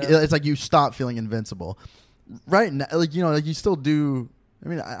that. It's like you stop feeling invincible. Right now, like like you still do. I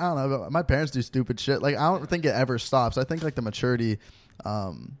mean, I don't know. But my parents do stupid shit. Like I don't think it ever stops. I think like the maturity,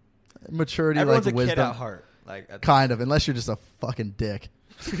 Everyone's like a wisdom, kid at heart. Like kind of, unless you're just a fucking dick.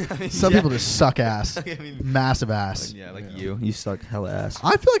 I mean, Some people just suck ass, I mean, massive ass. yeah, like you suck hella ass.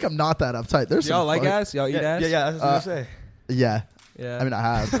 I feel like I'm not that uptight. There's Y'all some like fuck- ass? Y'all eat ass? Yeah, that's what I was gonna say. Yeah, Yeah. I mean, I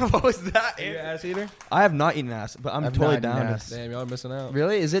have. What was that? Are you an ass eater? I have not eaten ass, but I'm I've totally not eaten down. ass. Damn, y'all are missing out.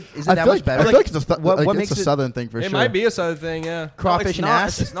 Really? Is it I that feel much like, better? I feel like it's a what makes it's a it southern thing for It sure. might be a southern thing, yeah. crawfish and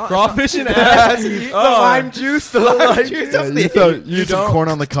ass? It's not. Crawfish and ass. The Oh. lime juice. The lime juice. Yeah, you throw you some don't- corn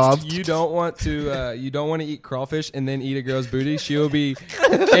on the cob. You don't want to eat crawfish and then eat a girl's booty. She'll be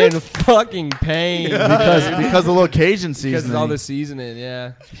in fucking pain because the little Cajun seasoning. because of all the seasoning.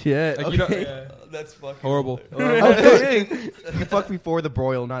 Yeah, Shit. like you don't. Yeah. That's fucking Horrible. You fuck before the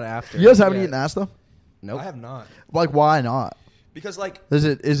broil, not after. You guys haven't Yeah. eaten ass though? Nope. I have not Like, why not? because like Is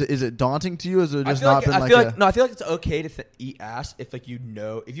it daunting to you? Or is it I just feel not like been I like feel a, like no. I feel like it's okay to eat ass if like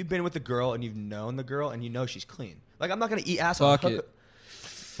if you've been with a girl and you've known the girl and you know she's clean. Like I'm not gonna eat ass. Fuck on it.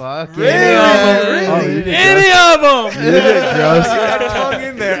 Fuck Really? it. Oh, you did Any of them. You did gross. tongue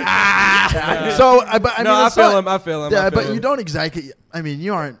in there. So, but I mean, I it's feel not- him. I feel him. Yeah, I feel but him. you don't exactly. I mean,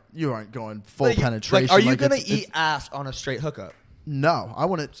 you aren't going full Like, penetration. Like, are you like gonna it's- eat ass on a straight hookup? No, I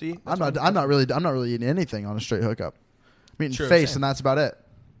wouldn't. See, I'm that's not. what I'm not really eating anything on a straight hookup. I'm eating True, face, same. and that's about it.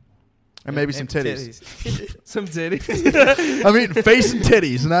 And maybe some titties. Some titties. I'm eating face and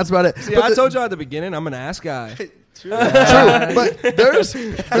titties, and that's about it. See, But I the- told you at the beginning, I'm an ass guy. True, but there's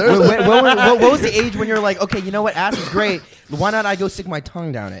What was the age when you're like, okay, you know what, ass is great. Why not I go stick my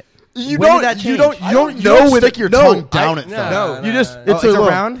tongue down it? you When don't did that you change? don't I you don't don't know know when stick your no, tongue down it. no, though. no, You just no. Oh, it's it's a a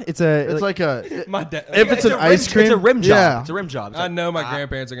round. It's like a. My dad. If it's an ice cream, it's a rim job. yeah. It's a rim job. It's I like, know my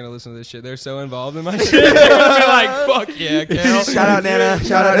grandparents are gonna listen to this shit. They're so involved in my shit. They're gonna be like, "Fuck yeah, Kel." Shout out Nana.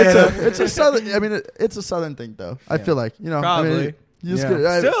 Shout out It's Nana. it's a southern. I mean, it's a southern thing, though. I feel like I mean, Probably. you just Yeah.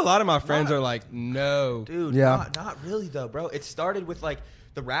 get- Still, a lot of my friends are like, "No." dude, Yeah. not really though, bro. It started with like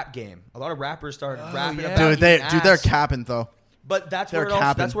the rap game. A lot of rappers started rapping yeah. about dude, eating they're ass. capping though. But that's they're where it all,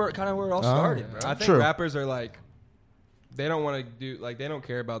 capping. that's where it kind of where it all started, bro. I think True. rappers are like, they don't want to do like they don't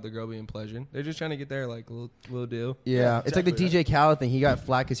care about the girl being pleasured. They're just trying to get their like little deal. Yeah, it's like the exactly, DJ Khaled thing. He got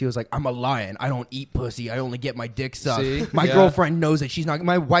flack because he was like, "I'm a lion. I don't eat pussy. I only get my dick sucked. See? My Yeah. girlfriend knows that she's not.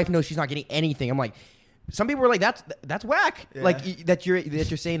 My wife knows she's not getting anything." I'm like, some people were like, "That's whack." Yeah. Like that you're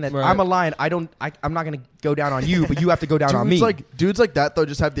saying that Right. I'm a lion. I'm not gonna go down on you, but you have to go down on me. Dudes like that though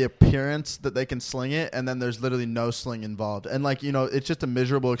just have the appearance that they can sling it, and then there's literally no sling involved, and like it's just a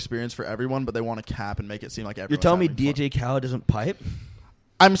miserable experience for everyone. But they want to cap and make it seem like everyone. You're telling me DJ Khaled doesn't pipe?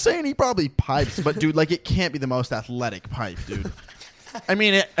 I'm saying he probably pipes, but dude, like it can't be the most athletic pipe, dude. I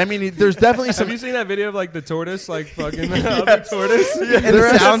mean, there's definitely some. Have you seen that video of like the tortoise, like fucking the tortoise? and There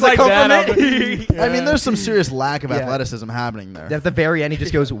the is- sounds like that come that from it. I mean, there's some serious lack of Yeah. athleticism happening there. At the very end, he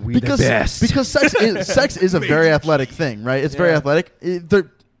just goes, "We the best." Because sex is a very athletic thing, right? It's very Yeah. athletic.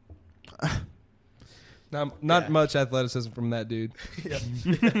 Not much athleticism from that dude.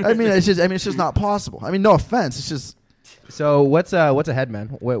 I mean, it's just not possible. I mean, no offense. It's just So what's ahead, man?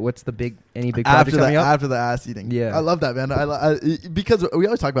 What's the any big project coming up? after the ass eating. Yeah. I love that, man. Because we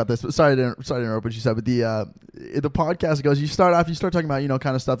always talk about this. But sorry to interrupt what you said. But the podcast goes. You start talking about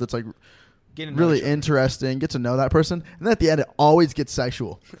kind of stuff that's like Getting to know really each other. interesting. Get to know that person, and then at the end, it always gets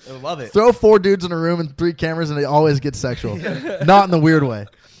sexual. I love it. Throw 4 dudes in a room and 3 cameras, and it always gets sexual. Not in the weird way.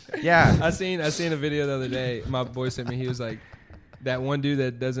 Yeah. I seen a video the other day. My boy sent me. He was like, that one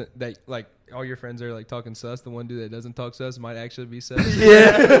dude that like all your friends are like talking sus. The one dude that doesn't talk sus might actually be sus.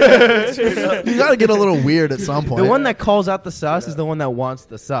 Yeah. You got to get a little weird at some point. The one that calls out the sus is the one that wants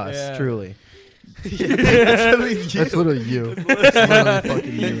the sus. Yeah. Truly. That's literally you. That's literally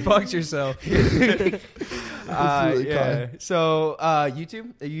fucking You you. fucked yourself. really yeah. So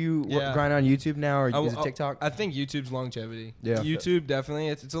YouTube? Are you Yeah. grinding on YouTube now, or is it TikTok? I think YouTube's longevity. Yeah. YouTube definitely.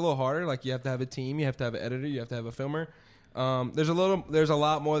 It's a little harder. Like you have to have a team. You have to have an editor. You have to have a filmer. There's a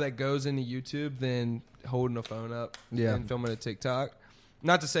lot more that goes into YouTube than holding a phone up and filming a TikTok.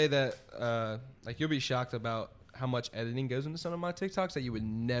 Not to say that like you'll be shocked about how much editing goes into some of my TikToks that you would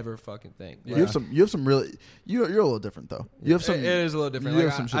never fucking think. You have some really you're a little different though. You have some. It is a little different. you Like,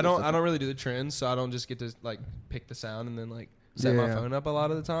 have some shit I that's don't different. really do the trends, so I don't just get to like pick the sound and then like set my Yeah. phone up a lot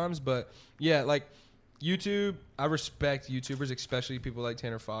of the times. But yeah, like YouTube, I respect YouTubers, especially people like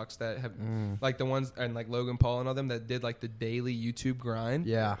Tanner Fox that have like the ones and like Logan Paul and all them that did like the daily YouTube grind.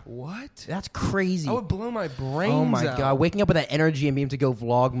 Yeah. What? That's crazy. I would blow my brains. Oh my out. god! Waking up with that energy and being able to go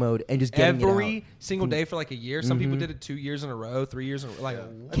vlog mode and just getting every it out. single day for like a year. Some people did it 2 years in a row, 3 years in a row.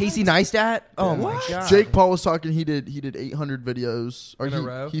 Like Casey Neistat. Oh my god! Jake Paul was talking. He did 800 videos In a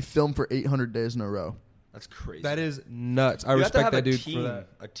row? He filmed for 800 days in a row. That's crazy. that is nuts. I You have to respect have that a dude team, for that.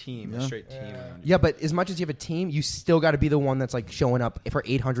 a team, Yeah. a straight team. around you. Yeah, but as much as you have a team, you still got to be the one that's like showing up for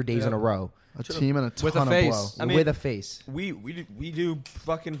 800 days Yeah. in a row A team and a ton With a of face. blow. I mean- with a face. We do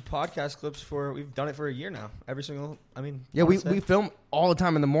fucking podcast clips we've done it for a year now. Every single, Yeah, we film all the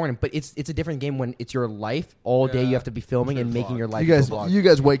time in the morning, but it's a different game when it's your life all day. Yeah. You have to be filming and True, making vlog. your life. You guys, a vlog. you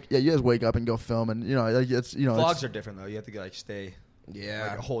guys wake up and go film, and like, it's vlogs are different though. You have to like stay yeah.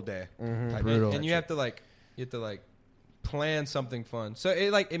 like a whole day. type Brutal. of And you have to like plan something fun. So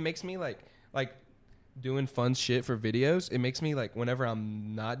it makes me like doing fun shit for videos. It makes me like whenever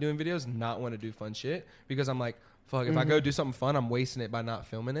I'm not doing videos, not want to do fun shit because I'm like, fuck, if I go do something fun, I'm wasting it by not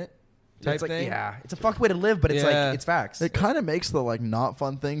filming it. Type it's like, thing. yeah, it's a fucked way to live, but it's Yeah. like it's facts. It kind of makes the like not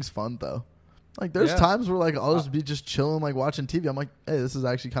fun things fun though. Like there's Yeah. times where like I'll just be just chilling like watching TV. I'm like, hey, this is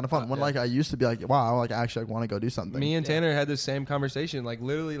actually kind of fun. When yeah. like I used to be like, wow, I like actually want to go do something. Me and Tanner had the same conversation. Like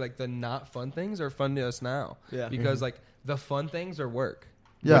literally, like the not fun things are fun to us now. Yeah. Because like the fun things are work.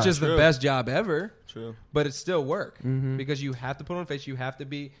 Yeah. Which is the True. best job ever. True. But it's still work because you have to put on a face. You have to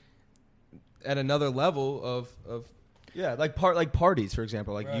be at another level of Yeah, like parties, for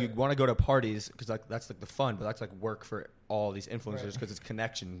example. Like you Right. want to go to parties because like that's like the fun, but that's like work for all these influencers because it's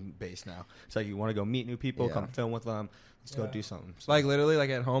connection based now. It's like you want to go meet new people, Yeah. come film with them. Let's go do something. So, like literally like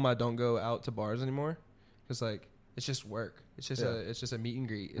at home. I don't go out to bars anymore because like it's just work. It's just Yeah. it's just a meet and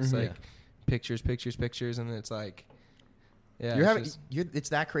greet. It's Mhm. like pictures, and then it's like yeah. you're it's having just- it's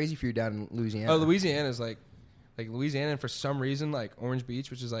that crazy for you down in Louisiana. oh, Louisiana is like Louisiana, and for some reason like Orange Beach,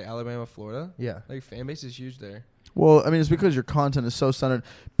 which is like Alabama, Florida. Yeah. Like fan base is huge there. Well, I mean, it's because your content is so centered.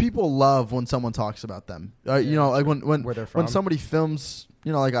 People love when someone talks about them. You know, like when Where they're when from. somebody films.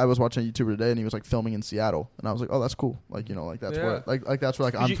 You know, like I was watching a YouTuber today, and he was like filming in Seattle, and I was like, oh, that's cool. Like like that's Yeah. where like that's where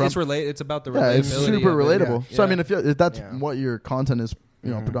I'm from. It's It's about the Yeah, it's relatability super of it. relatable. Yeah. So I mean, if that's Yeah. what your content is,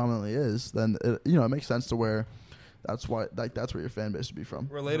 Mhm. predominantly is, then it makes sense to where that's why that's where your fan base would be from.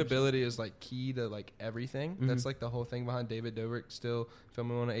 Relatability is like key to like everything. Mhm. That's like the whole thing behind David Dobrik still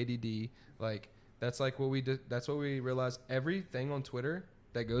filming on an ADD. Like that's like what we did. That's what we realized. Everything on Twitter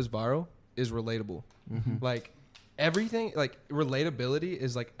that goes viral is relatable. Mhm. Like everything, like relatability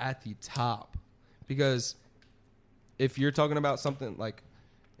is like at the top because if you're talking about something like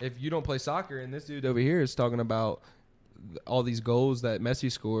if you don't play soccer and this dude over here is talking about all these goals that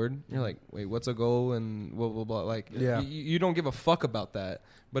Messi scored, you're like, wait, what's a goal and blah blah blah. Like, Yeah. you don't give a fuck about that.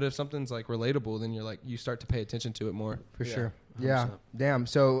 But if something's like relatable, then you're like, you start to pay attention to it more. For Yeah, sure. 100%. Yeah. Damn.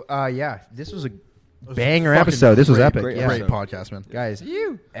 So yeah, this was a was banger fucking episode. This was great, epic. great Yeah. Great podcast, man. Guys,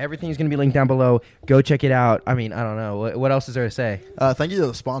 everything's going to be linked down below. Go check it out. I mean, I don't know. What else is there to say? Thank you to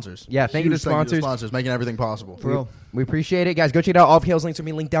the sponsors. Yeah, thank you to Huge sponsors. sponsors making everything possible. We appreciate it. Guys, go check it out. All of Hale's links will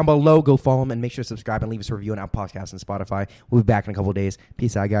be linked down below. Go follow them and make sure to subscribe and leave us a review on Apple Podcasts and Spotify. We'll be back in a couple of days.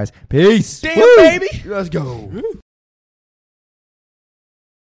 Peace out, guys. Peace. Damn, baby. Let's go.